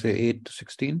from say 8 to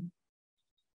 16?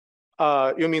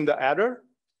 You mean the adder?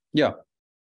 Yeah.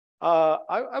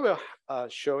 I will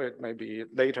show it maybe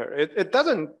later. It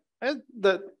doesn't.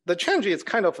 The change is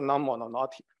kind of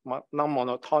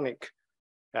non-monotonic.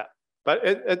 Yeah, but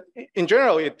in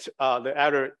general the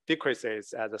adder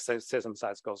decreases as the system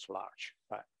size goes large.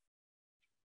 Right.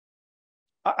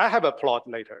 I have a plot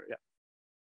later. Yeah.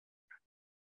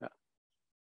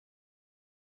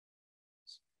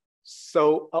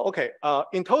 So, okay,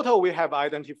 in total, we have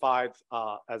identified,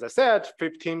 as I said,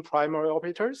 15 primary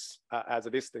operators as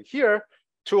listed here.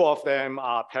 2 of them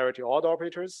are parity order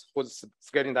operators whose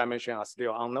scaling dimension are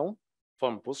still unknown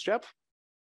from Bootstrap.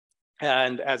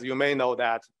 And as you may know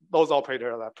that those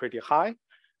operators are pretty high.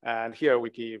 And here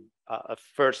we give a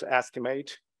first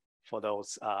estimate for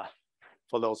those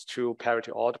 2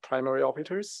 parity odd primary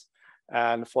operators.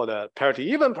 And for the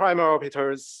parity even primary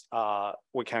operators,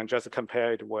 we can just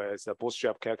compare it with the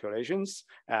Bootstrap calculations,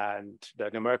 and the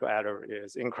numerical error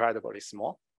is incredibly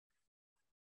small.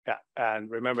 Yeah,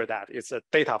 and remember that it's a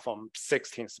data from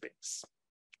 16 spins.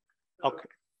 Okay.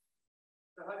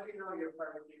 So how do you know your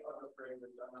parity odd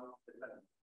operators are not dependent?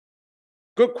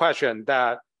 Good question.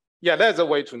 That Yeah, there's a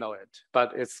way to know it,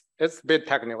 but it's a bit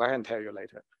technical. I can tell you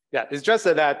later. Yeah, it's just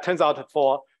that turns out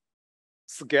for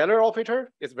scalar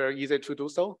operator, it's very easy to do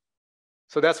so.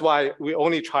 So that's why we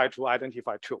only try to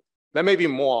identify 2. There may be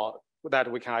more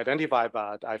that we can identify,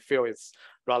 but I feel it's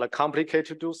rather complicated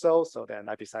to do so. So then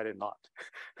I decided not.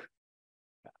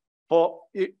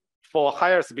 For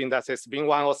higher spin, that's say spin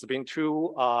 1 or spin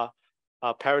 2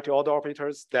 parity order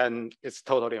operators, then it's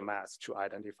totally a mess to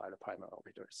identify the primary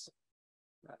operators.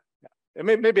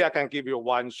 Maybe I can give you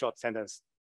one short sentence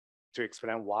to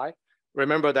explain why.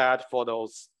 Remember that for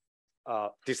those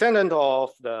descendant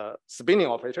of the spinning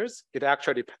operators, it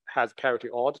actually has parity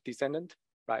order descendant,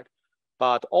 right?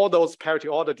 But all those parity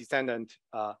order descendant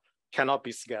cannot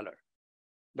be scalar.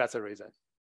 That's the reason.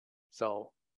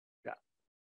 So, yeah.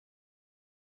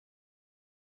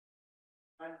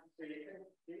 And so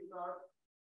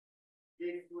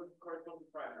these would correspond to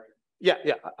primary.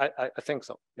 Yeah, I think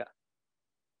so. Yeah.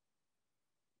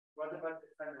 What about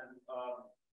descendant of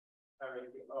parity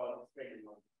or spinning?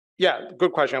 Yeah,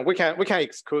 good question. We can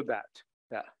exclude that.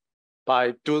 Yeah,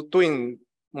 by doing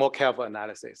more careful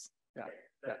analysis. Yeah,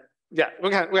 okay. Yeah. We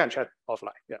can check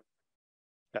offline. Yeah.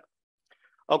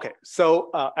 Okay.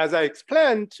 So as I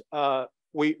explained,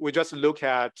 we just look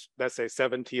at, let's say,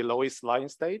 70 lowest lying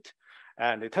state,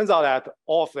 and it turns out that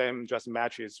all of them just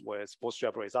matches with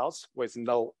bootstrap results with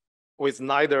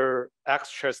neither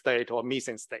extra state or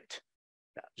missing state.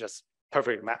 Yeah, just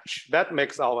perfect match. That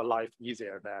makes our life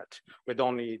easier, that we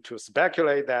don't need to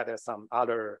speculate that there's some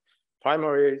other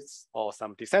primaries or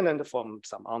some descendant from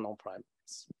some unknown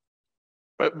primaries.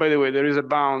 But by the way, there is a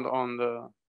bound on the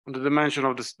dimension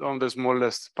of this on the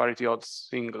smallest parity odd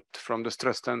singlet from the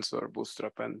stress tensor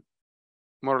bootstrap, and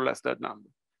more or less that number.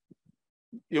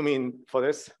 You mean for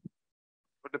this?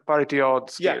 For the parity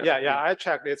odds. Yeah. I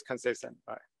checked, it's consistent.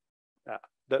 Right. Yeah.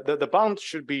 The bound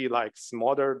should be like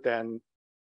smaller than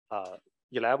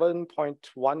 11.1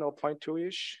 or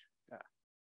 0.2-ish. Yeah.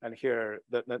 And here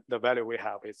the value we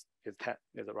have is 10,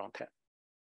 is around 10.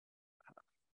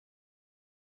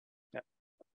 Yeah.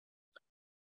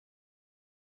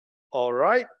 All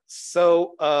right.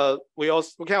 So we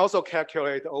can also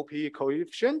calculate the OPE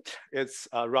coefficient. It's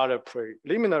rather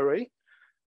preliminary.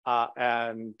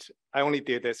 And I only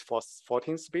did this for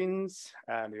 14 spins,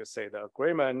 and you say the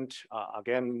agreement,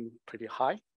 again, pretty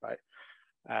high, right?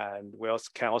 And we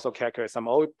can also calculate some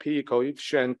OP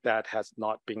coefficient that has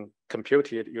not been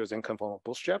computed using conformal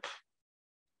bootstrap.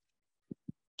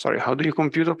 Sorry, how do you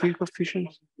compute OP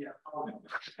coefficient?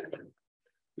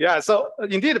 Yeah, so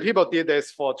indeed, people did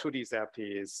this for 2D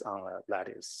CFTs on a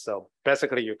lattice. So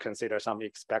basically, you consider some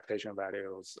expectation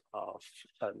values of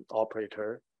an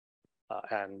operator,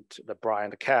 and the bra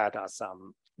and the cat are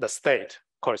the state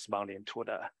corresponding to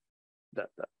the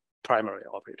primary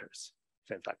operators.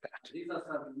 Things like that. These are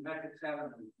some metric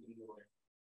elements.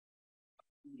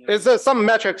 It's some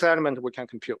metrics element we can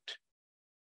compute.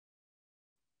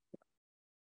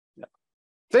 Yeah.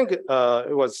 I think it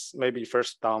was maybe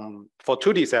first done for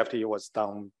 2D CFT. It was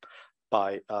done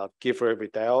by Gifford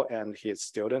Vidal and his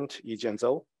student Yi-Chen He.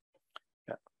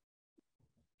 Yeah.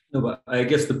 No, but I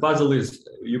guess the puzzle is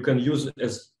you can use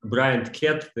as Bryant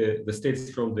cat the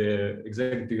states from the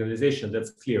exact diagonalization.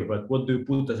 That's clear. But what do you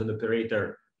put as an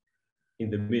operator in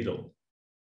the middle?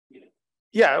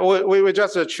 Yeah, we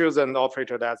just choose an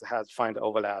operator that has find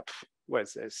overlap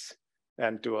with this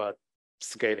and do a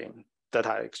scaling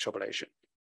data extrapolation.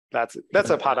 That's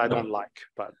a part I don't like,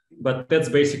 but that's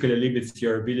basically limits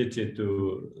your ability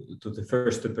to the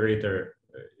first operator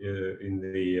in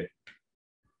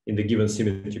the given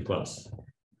symmetry class.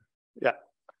 Yeah.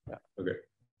 Okay.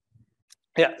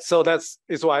 Yeah, so that's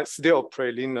why it's still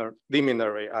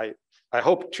preliminary. I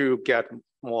hope to get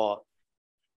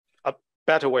a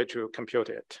better way to compute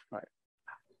it, right?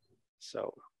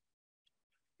 So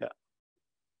yeah.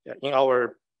 In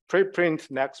our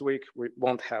preprint next week, we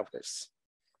won't have this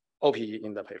OPE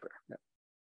in the paper. Yeah.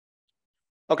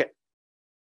 Okay.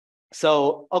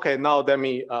 So now let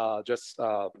me just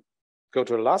go to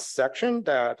the last section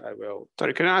that I will.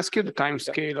 Sorry, can I ask you the time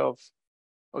scale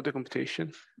of the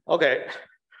computation? Okay.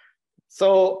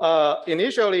 So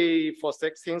initially for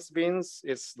 16 spins,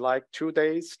 it's like 2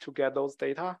 days to get those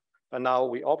data. But now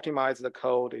we optimize the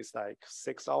code, it's like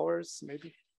 6 hours,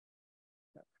 maybe.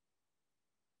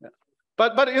 Yeah.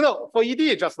 But for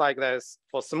ED, just like this,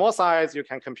 for small size, you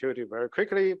can compute it very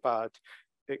quickly, but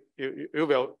you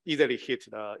will easily hit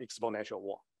the exponential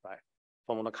wall, right?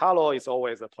 For Monte Carlo, it's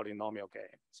always a polynomial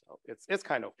game. So it's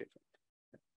kind of different.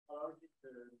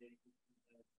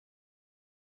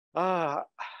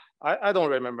 I don't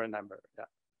remember a number. Yeah.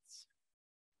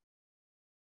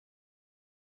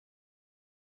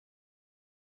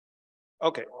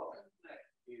 Okay.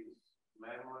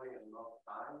 Memory and not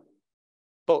time?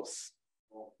 Both.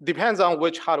 Depends on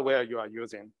which hardware you are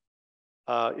using.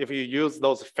 If you use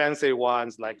those fancy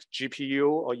ones like GPU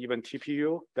or even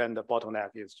TPU, then the bottleneck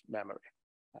is memory.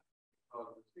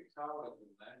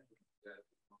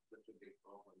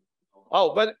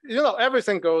 Oh, but you know,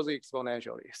 everything goes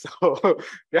exponentially. So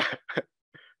yeah.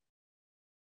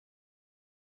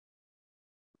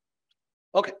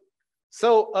 Okay.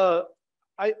 So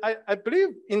I believe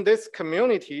in this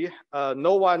community,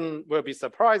 no one will be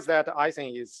surprised that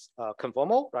Ising is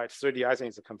conformal, right? 3D Ising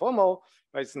is conformal.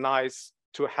 It's nice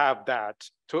to have that,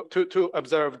 to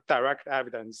observe direct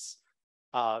evidence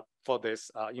for this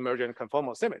emergent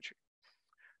conformal symmetry.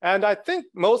 And I think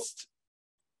most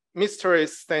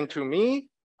mysterious thing to me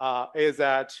is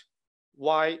that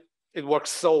why it works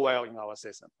so well in our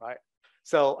system, right?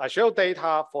 So I show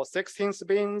data for 16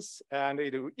 spins, and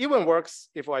it even works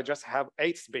if I just have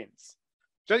 8 spins.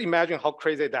 Just imagine how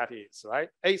crazy that is, right?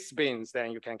 8 spins,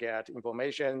 then you can get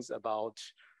informations about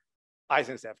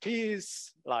Ising's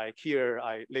FTs. Like here,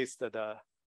 I listed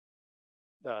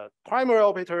the primary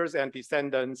operators and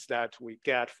descendants that we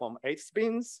get from 8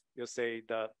 spins. You see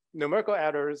the numerical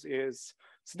errors is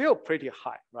still pretty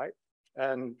high, right?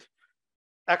 And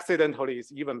accidentally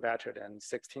is even better than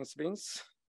 16 spins.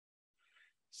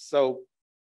 So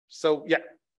yeah,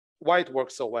 why it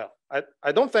works so well?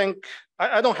 I don't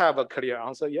have a clear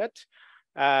answer yet.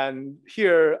 And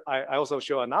here I also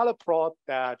show another plot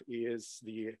that is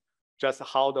just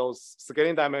how those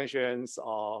scaling dimensions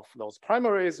of those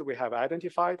primaries we have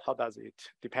identified. How does it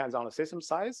depends on the system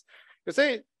size? You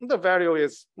see the value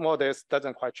is more or less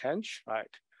doesn't quite change, right?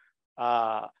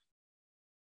 I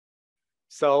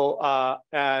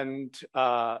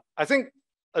think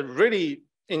a really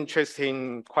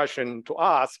interesting question to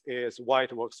ask is why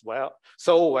it works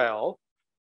so well,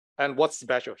 and what's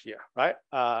special here, right?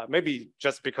 Maybe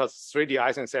just because 3D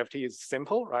Ising CFT is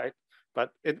simple, right?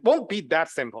 But it won't be that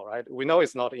simple, right? We know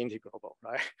it's not integrable,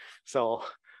 right? So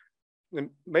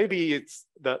maybe it's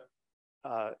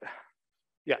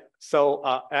yeah. So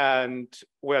and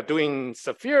we're doing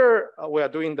Sapphire.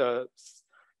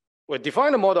 We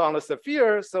define the model on the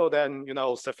Sapphire. So then, you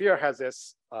know, Sapphire has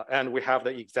this, and we have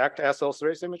the exact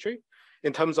SO3 symmetry.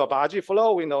 In terms of RG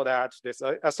flow, we know that this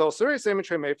SO3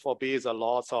 symmetry may forbid a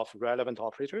lot of relevant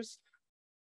operators,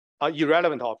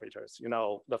 irrelevant operators. You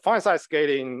know, the fine size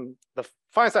scaling, the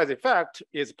fine size effect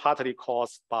is partly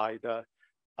caused by the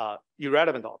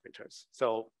irrelevant operators.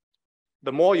 So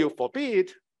the more you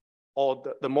forbid, or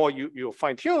the more you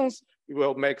fine tunes, it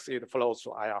will make it flow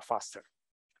to IR faster.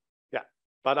 Yeah,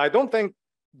 but I don't think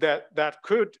that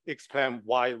could explain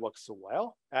why it works so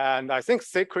well. And I think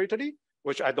secretly,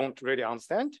 which I don't really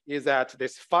understand, is that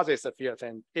this fuzzy Sapphire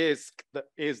thing is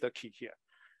the key here.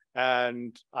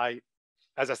 And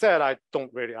as I said, I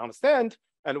don't really understand.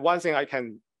 And one thing I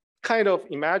can kind of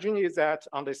imagine is that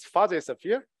on this fuzzy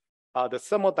Sapphire, the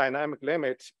thermodynamic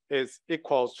limit is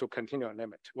equals to continuum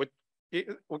limit. We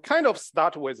kind of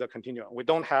start with a continuum. We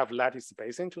don't have lattice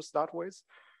spacing to start with.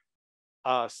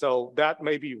 So that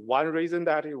may be one reason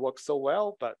that it works so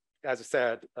well. But as I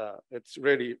said, it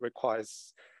really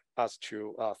requires us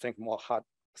to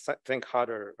think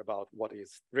harder about what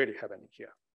is really happening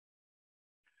here.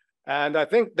 And I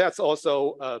think that's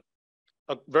also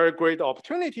a very great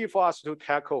opportunity for us to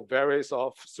tackle various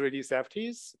of 3D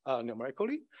CFTs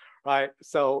numerically, right?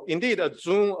 So indeed, a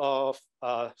zoom of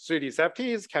 3D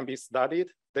CFTs can be studied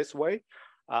this way.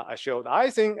 I showed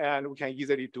Ising, and we can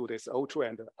easily do this O2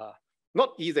 and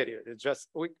not easily. It's just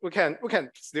we can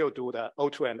still do the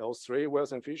O2 and O3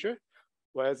 Wilson Fisher,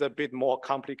 where it's a bit more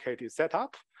complicated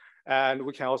setup, and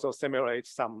we can also simulate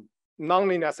some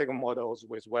nonlinear signal models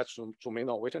with wedge zoom-in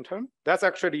or Witten term. That's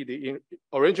actually the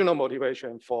original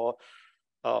motivation for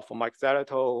Mike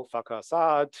Zalato, Fakar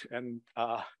Assad, and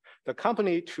the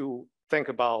company to think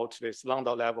about this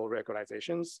lambda level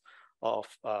regularizations of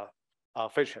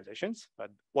phase transitions.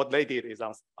 But what they did is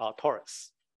on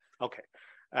torus. Okay,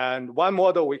 and one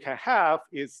model we can have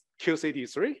is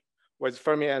QCD3 with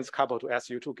fermions coupled to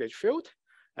SU2 gauge field,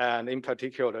 and in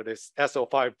particular this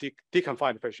SO5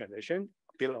 deconfined phase transition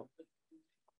below.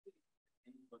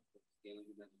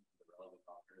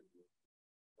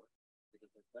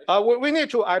 We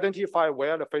need to identify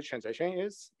where the phase transition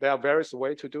is. There are various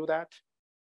ways to do that.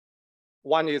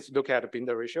 One is look at the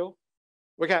Binder ratio.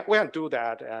 We can do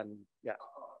that, and yeah.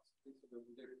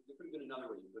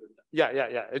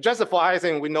 Yeah. Just for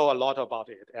Ising, we know a lot about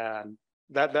it, and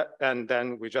and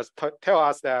then we just tell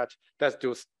us that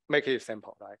let's make it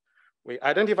simple, right? We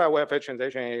identify where phase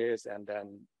transition is, and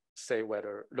then say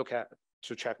whether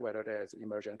to check whether there's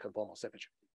emergent conformal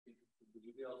symmetry. Would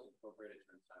you we also incorporate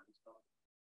a time as well?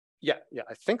 Yeah,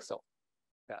 I think so.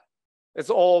 Yeah, it's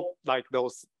all like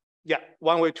those. Yeah,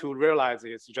 one way to realize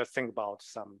is just think about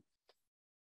some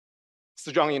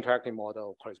strong interacting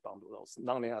model correspond to those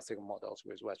nonlinear signal models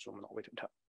with Westerholm waiting time.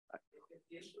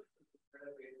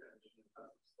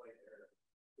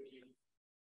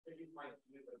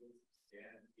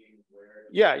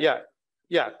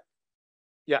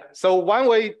 Yeah. So one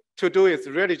way to do is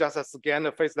really just scan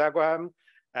the phase diagram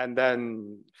and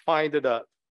then find the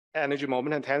energy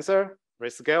momentum tensor,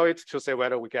 rescale it to say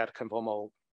whether we get conformal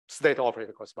state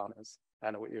operator correspondence.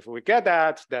 And if we get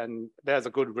that, then there's a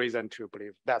good reason to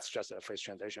believe that's just a phase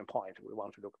transition point we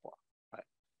want to look for. Right?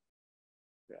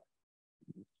 Yeah.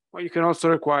 Well, you can also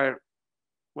require,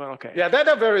 well, okay. Yeah, there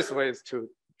are various ways to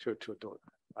do it.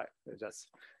 Right? Just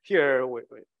here,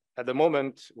 at the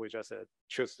moment, we just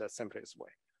choose the simplest way.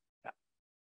 Yeah.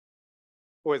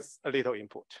 With a little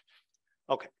input.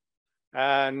 Okay.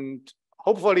 And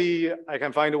hopefully I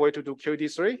can find a way to do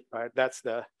QD3, right? That's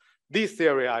this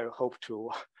theory I hope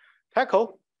to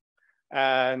tackle.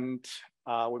 And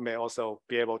we may also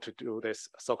be able to do this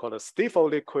so-called stifle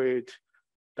liquid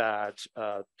that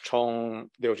Chong,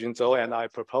 Liujun Zhou, and I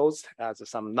proposed as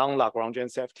some non-Lagrangian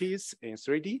CFTs in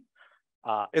 3D.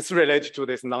 It's related to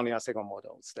these nonlinear signal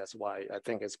models. That's why I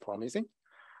think it's promising.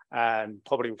 And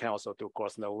probably we can also do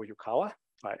Grosnow Yukawa,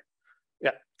 right?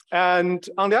 Yeah. And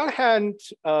on the other hand,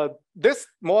 this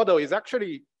model is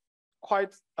actually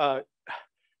quite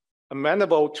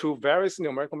amenable to various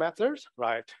numerical methods,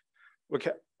 right?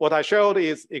 What I showed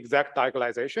is exact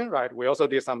diagonalization, right? We also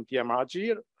did some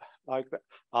DMRG like that.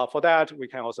 For that, we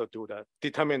can also do the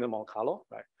determinant Monte Carlo,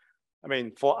 right? I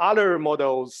mean, for other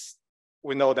models,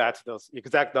 we know that the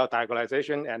exact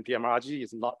diagonalization and DMRG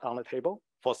is not on the table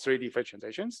for 3D phase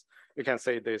transitions. You can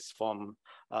say this from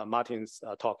Martin's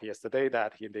talk yesterday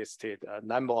that he listed a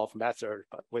number of methods,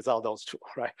 but without those two,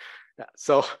 right? Yeah.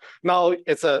 So now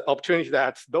it's an opportunity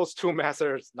that those two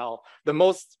methods now, the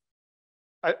most,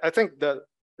 I think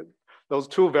those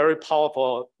two very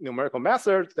powerful numerical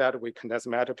methods that we condensed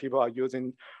matter people are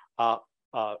using a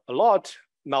lot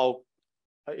now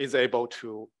is able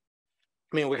to,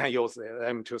 I mean, we can use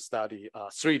them to study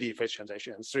 3D phase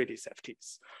transition and 3D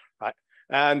CFTs, right?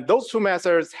 And those two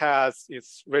methods has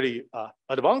its really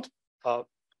own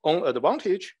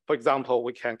advantage. For example,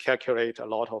 we can calculate a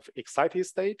lot of excited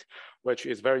state, which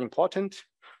is very important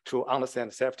to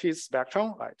understand CFT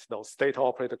spectrum, right? Those state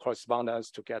operator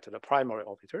correspondence to get the primary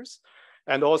operators.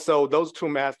 And also those two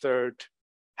methods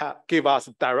give us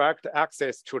direct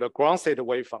access to the ground state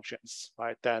wave functions,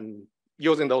 right? Then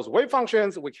using those wave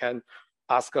functions, we can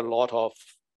ask a lot of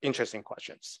interesting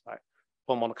questions, right?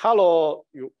 For Monte Carlo,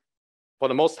 for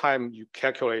the most time, you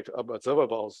calculate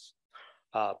observables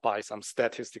by some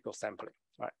statistical sampling,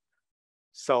 right?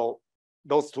 So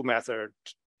those two methods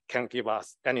can give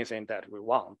us anything that we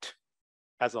want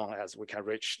as long as we can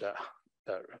reach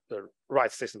the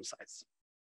right system size.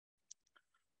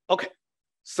 Okay,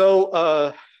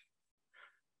 so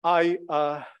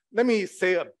let me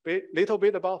say a little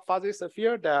bit about fuzzy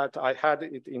sphere that I had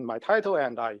it in my title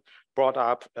and I brought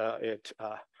up it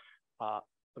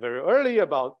very early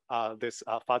about this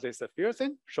fuzzy sphere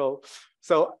thing. So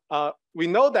we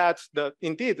know that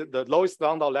indeed the lowest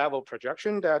lambda level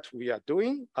projection that we are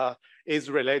doing is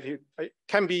related, it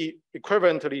can be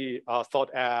equivalently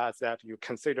thought as that you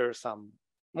consider some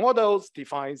models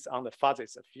defined on the fuzzy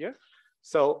sphere.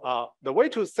 So the way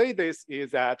to say this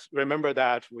is that, remember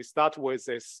that we start with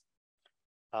this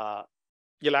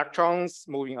electrons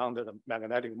moving under the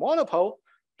magnetic monopole,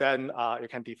 then you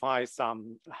can define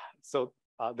some, so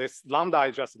this lambda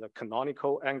is just the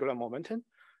canonical angular momentum.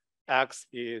 X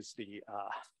is the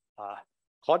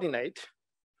coordinate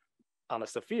on the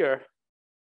sphere.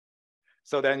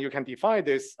 So then you can define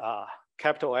this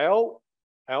capital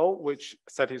L, which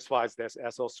satisfies this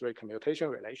SO3 commutation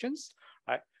relations,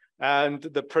 right? And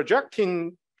the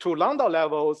projecting to lambda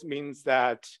levels means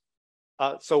that,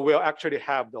 so we'll actually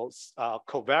have those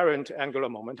covariant angular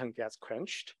momentum gets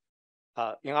quenched.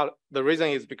 The reason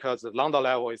is because the lambda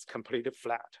level is completely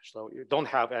flat. So you don't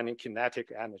have any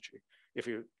kinetic energy if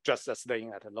you just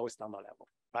staying at the lowest lambda level,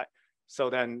 right? So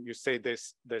then you say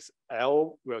this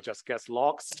L will just get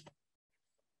logs.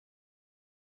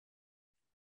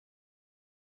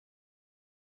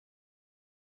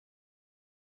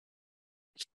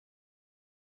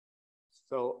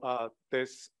 So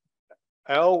this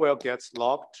L will get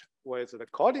locked with the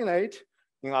coordinate.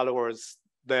 In other words,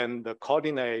 then the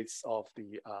coordinates of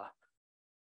the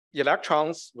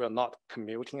electrons will not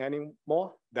commuting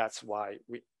anymore. That's why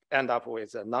we end up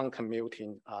with a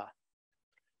non-commuting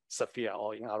sphere,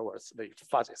 or in other words, the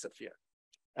fuzzy sphere.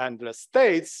 And the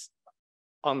states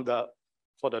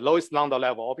for the lowest lambda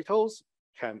level orbitals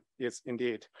is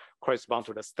indeed correspond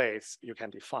to the states you can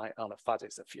define on a fuzzy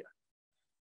sphere.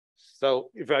 So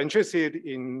if you're interested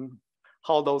in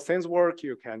how those things work,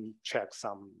 you can check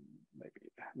some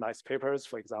maybe nice papers,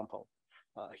 for example,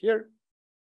 here.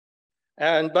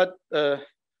 But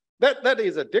that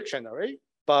is a dictionary,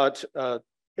 but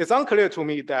it's unclear to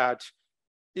me that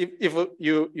if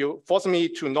you force me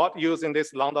to not using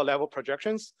this lambda level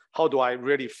projections, how do I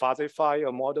really fuzzify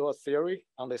a model or theory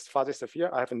on this fuzzy sphere?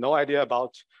 I have no idea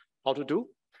about how to do.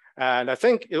 And I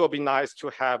think it would be nice to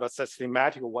have a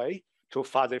systematic way to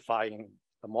fuzzifying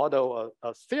a model or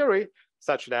a theory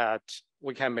such that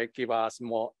we can give us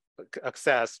more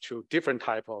access to different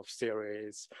type of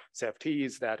theories,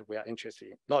 CFTs that we are interested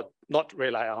in, not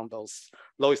rely on those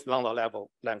lowest lambda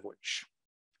level language.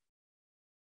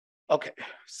 Okay,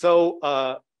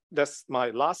 so that's my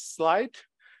last slide.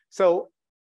 So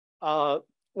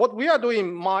what we are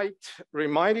doing might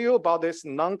remind you about this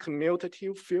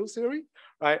non-commutative field theory,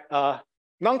 right?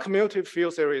 Non-commutative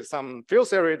field theory is some field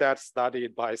theory that's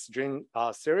studied by string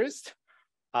theorists.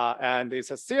 And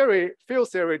it's a field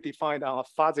theory defined on a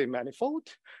fuzzy manifold.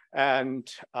 And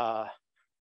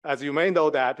as you may know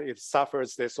that it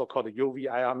suffers this so-called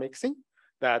UV-IR mixing,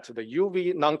 that the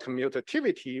UV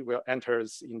non-commutativity will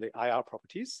enters in the IR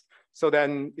properties. So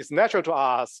then it's natural to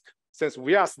ask, since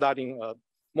we are studying a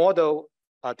model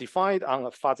defined on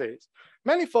a fuzzy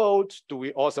manifold, do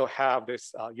we also have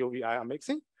this UV-IR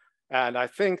mixing? And I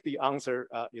think the answer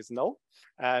is no.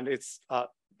 And it's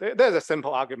there's a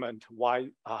simple argument why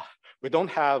we don't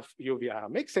have UV-IR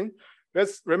mixing.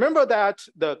 Let's remember that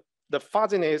the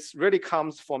fuzziness really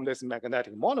comes from this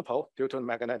magnetic monopole. Due to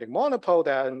magnetic monopole,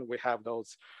 then we have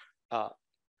those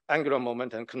angular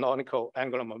momentum, canonical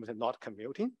angular momentum not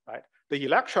commuting, right? The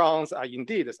electrons are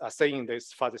indeed saying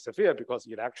this fuzzy sphere because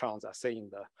electrons are saying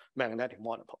the magnetic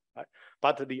monopole, right?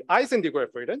 But the Ising degree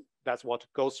of freedom, that's what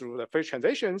goes through the phase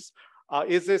transitions,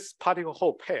 is this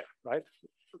particle-hole pair, right?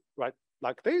 Right,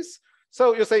 like this.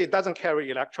 So you say it doesn't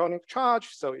carry electronic charge,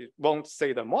 so it won't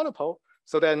say the monopole.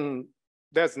 So then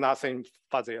there's nothing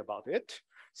fuzzy about it.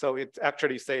 So it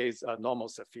actually says a normal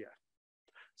sphere.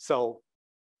 So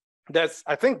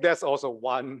I think that's also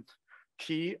one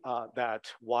key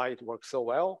that why it works so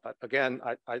well. But again,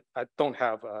 I don't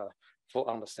have a full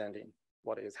understanding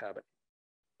what is happening.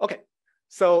 Okay,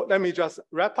 so let me just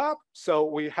wrap up. So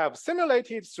we have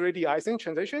simulated 3D Ising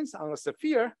transitions on a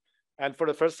sphere. And for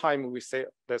the first time, we say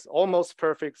there's almost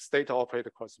perfect state-operator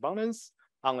correspondence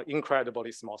on an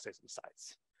incredibly small system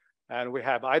size. And we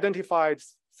have identified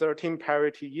 13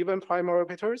 parity even primary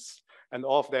operators, and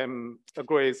all of them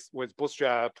agrees with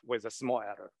bootstrap with a small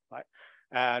error, right?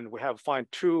 And we have found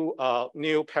 2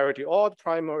 new parity odd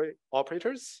primary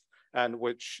operators, and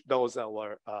which those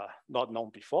were not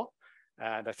known before.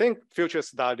 And I think future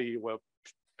study will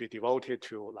be devoted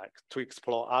to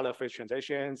explore other phase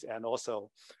transitions and also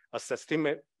a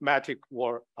systematic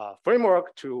work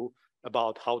framework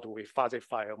about how do we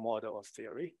fuzzify a model or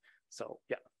theory. So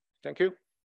yeah, thank you.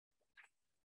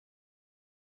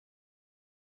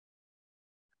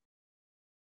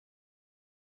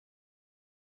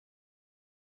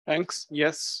 Thanks.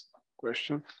 Yes,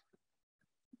 question.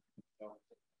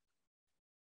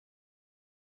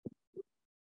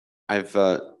 I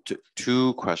have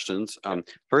 2 questions.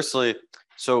 Firstly,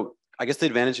 so I guess the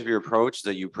advantage of your approach is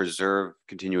that you preserve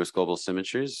continuous global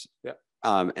symmetries. Yeah.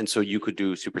 And so you could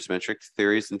do supersymmetric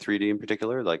theories in 3D in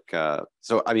particular,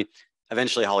 so I mean,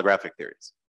 eventually holographic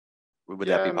theories. Would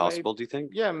that be possible, do you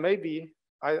think? Yeah, maybe.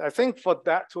 I think for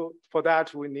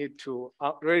that we need to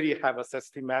really have a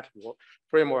systematic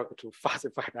framework to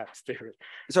fuzzify that theory.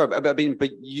 Sorry,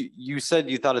 but you said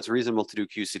you thought it's reasonable to do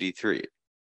QCD3.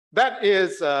 That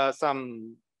is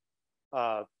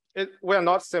we're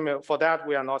not for that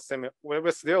we are not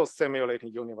we're still simulating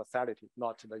universality,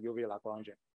 not the UV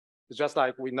Lagrangian. It's just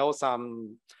like we know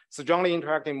some strongly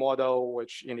interacting model,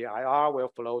 which in the IR will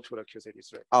flow to the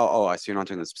QCD3. Oh, I see. You're not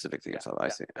doing the specific thing yourself. I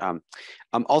see.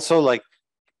 Also,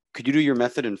 could you do your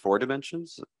method in 4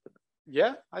 dimensions?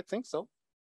 Yeah, I think so.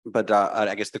 But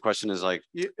I guess the question is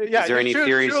is there any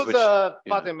theories which the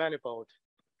fuzzy manifold?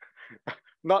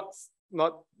 not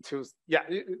to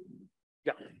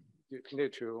you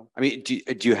need to. I mean, do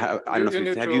you have? I don't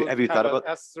know. Have you thought about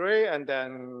S3 and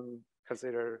then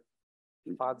consider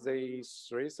fuzzy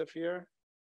 3 sphere?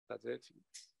 That's it.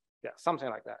 Yeah, something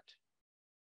like that.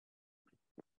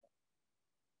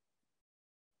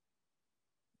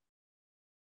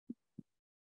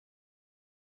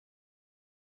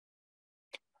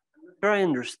 I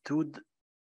understood.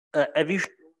 Have you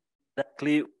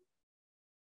exactly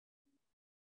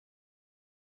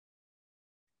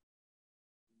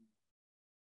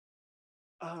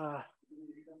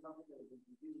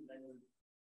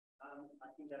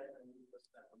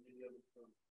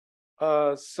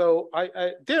So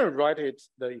I didn't write it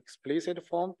the explicit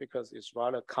form because it's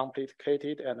rather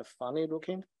complicated and funny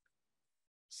looking.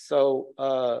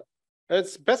 So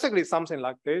it's basically something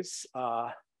like this.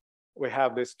 We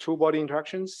have these two body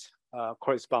interactions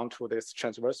correspond to this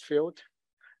transverse field.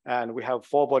 And we have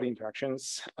four body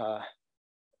interactions,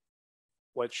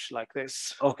 which like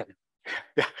this. Okay.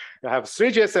 Yeah, you have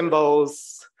 3J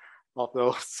symbols of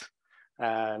those.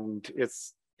 And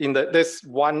it's in this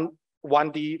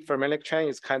 1D fermionic chain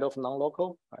is kind of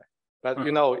non-local, right? But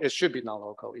you know, it should be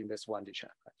non-local in this 1D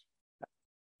chain, right?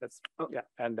 That's, yeah,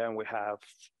 and then we have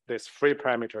this free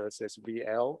parameters, this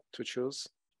VL to choose.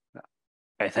 Yeah.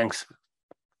 Okay, thanks.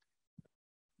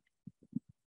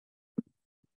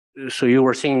 So you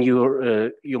were saying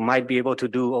you might be able to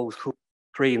do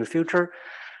O3 in the future.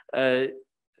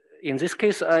 In this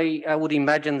case, I would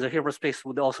imagine the Hilbert space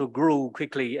would also grow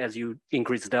quickly as you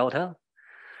increase delta,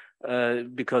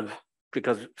 because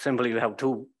simply you have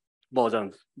two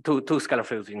bosons, two scalar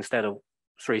fields instead of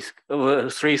two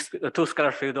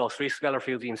scalar fields or three scalar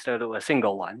fields instead of a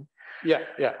single one. Yeah,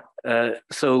 yeah.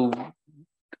 So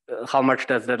how much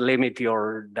does that limit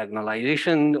your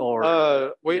diagonalization or?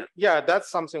 Yeah,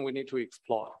 that's something we need to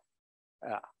explore.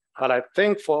 Yeah, but I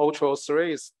think for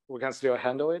O3 we can still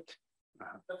handle it.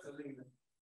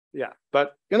 Yeah,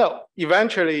 but you know,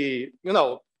 eventually, you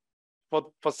know,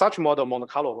 for such model, Monte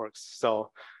Carlo works.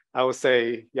 So I would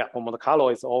say, yeah, for Monte Carlo,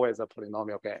 it's always a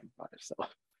polynomial game, right? So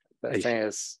the thing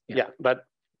is, yeah, but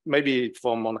maybe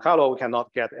for Monte Carlo, we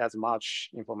cannot get as much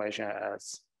information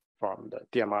as from the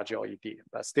DMRG or ED,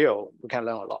 but still we can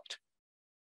learn a lot.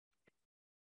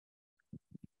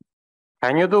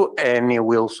 Can you do any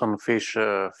Wilson-Fish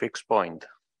fixed point?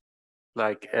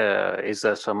 Like, is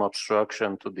there some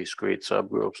obstruction to discrete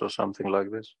subgroups or something like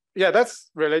this? Yeah,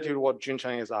 that's related to what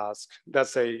Yin-Chen is asked.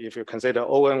 Let's say if you consider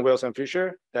O(n)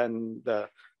 Wilson-Fisher, then the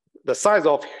size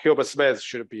of Hilbert space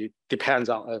should be depends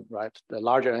on n, right? The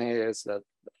larger n is,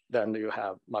 then you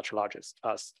have much larger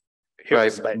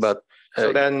Hilbert space. But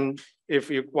so then if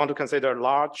you want to consider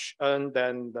large n,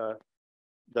 then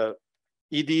the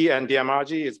ED and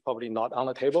DMRG is probably not on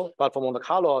the table, but for Monte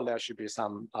Carlo, there should be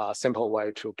some simple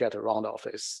way to get around of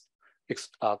this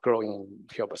growing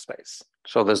Hilbert space.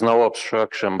 So there's no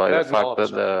obstruction by the fact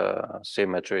that the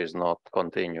symmetry is not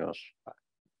continuous.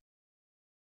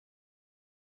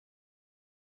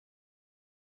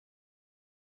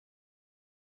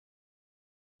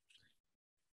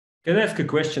 Can I ask a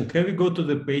question? Can we go to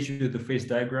the page with the phase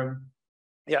diagram?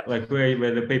 Yeah. Like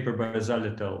where the paper by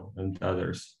Zaletel and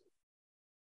others.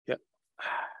 Yeah.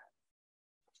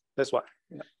 That's why.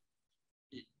 Yeah.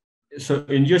 So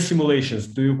in your simulations,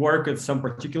 do you work at some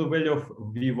particular value of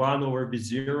V1 over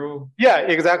V0? Yeah,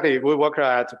 exactly. We work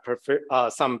at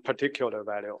some particular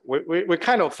value. We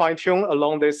kind of fine tune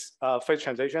along this phase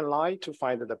transition line to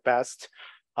find the best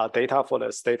data for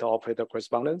the state operator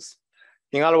correspondence.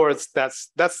 In other words, that's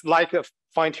like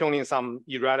fine tuning some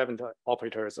irrelevant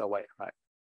operators away, right?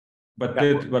 But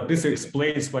this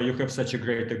explains why you have such a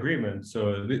great agreement.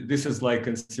 So this is like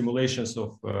in simulations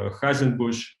of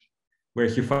Hasenbusch, where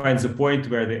he finds a point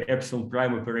where the epsilon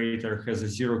prime operator has a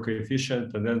zero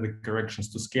coefficient, and then the corrections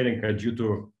to scaling are due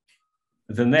to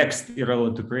the next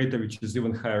irrelevant operator, which is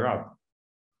even higher up.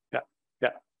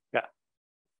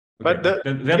 Okay. But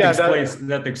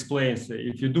that explains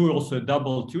if you do also a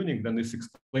double tuning, then this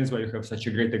explains why you have such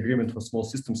a great agreement for small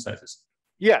system sizes.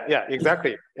 Yeah,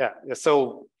 exactly. Yeah.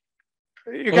 So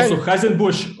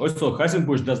Hasenbusch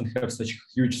doesn't have such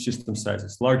huge system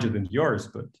sizes, larger than yours,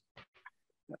 but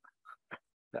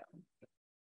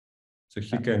so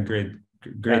he can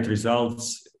great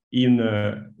results in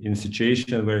a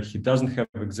situation where he doesn't have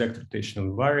exact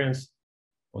rotational invariance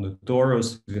on the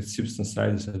torus with system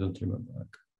sizes. I don't remember.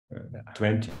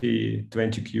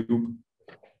 20 cube.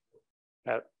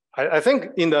 I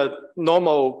think in the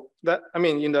normal,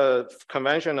 in the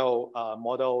conventional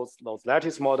models, those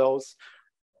lattice models,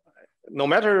 no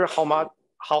matter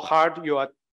how hard you are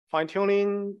fine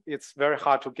tuning, it's very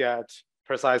hard to get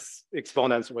precise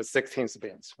exponents with 16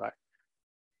 spins, right?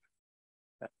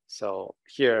 So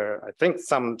here, I think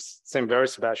something very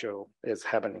special is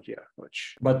happening here,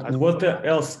 which. But what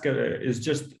else is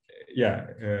just,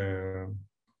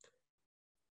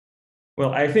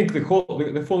 well, I think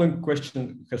the following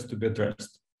question has to be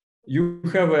addressed. You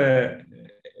have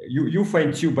you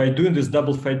fine tune by doing this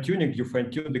double fine tuning. You fine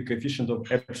tune the coefficient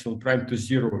of epsilon prime to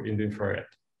 0 in the infrared.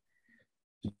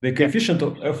 The coefficient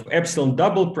of epsilon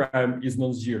double prime is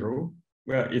non-zero.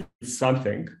 Well, it's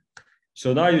something,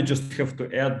 So now you just have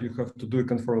to add, you have to do a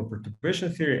conformal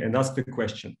perturbation theory and ask the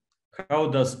question, how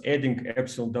does adding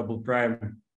epsilon double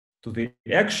prime to the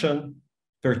action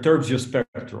perturbs your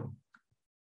spectrum?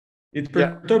 It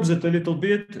perturbs it a little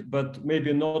bit, but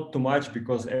maybe not too much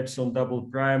because epsilon double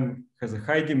prime has a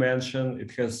high dimension.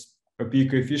 It has P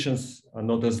coefficients are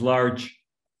not as large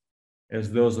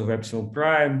as those of epsilon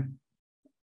prime.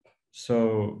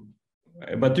 So,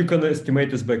 but you can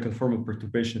estimate this by conformal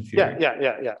perturbation theory.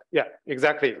 Yeah,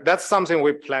 exactly. That's something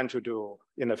we plan to do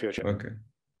in the future.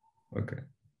 Okay.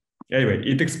 Anyway,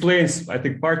 it explains, I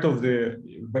think, part of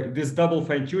by this double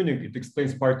fine tuning, it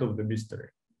explains part of the mystery.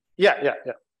 Yeah.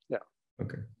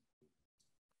 Okay.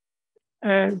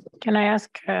 Can I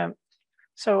ask,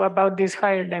 so about these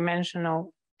higher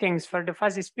dimensional things, for the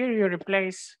fuzzy sphere, you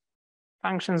replace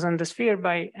functions on the sphere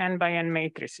by n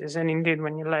matrices. And indeed,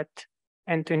 when you let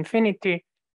n to infinity,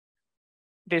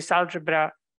 this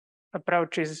algebra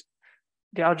approaches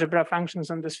the algebra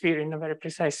functions on the sphere in a very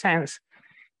precise sense.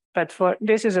 But for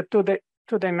this is a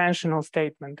two-dimensional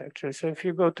statement, actually. So if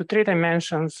you go to 3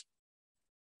 dimensions,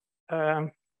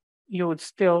 you would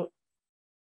still,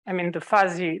 I mean, the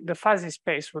fuzzy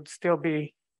space would still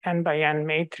be n by n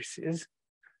matrices.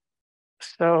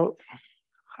 So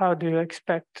how do you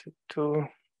expect to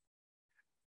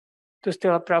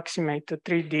still approximate the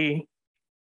 3D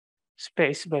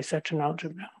space by such an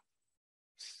algebra?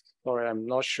 Sorry, I'm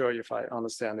not sure if I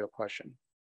understand your question.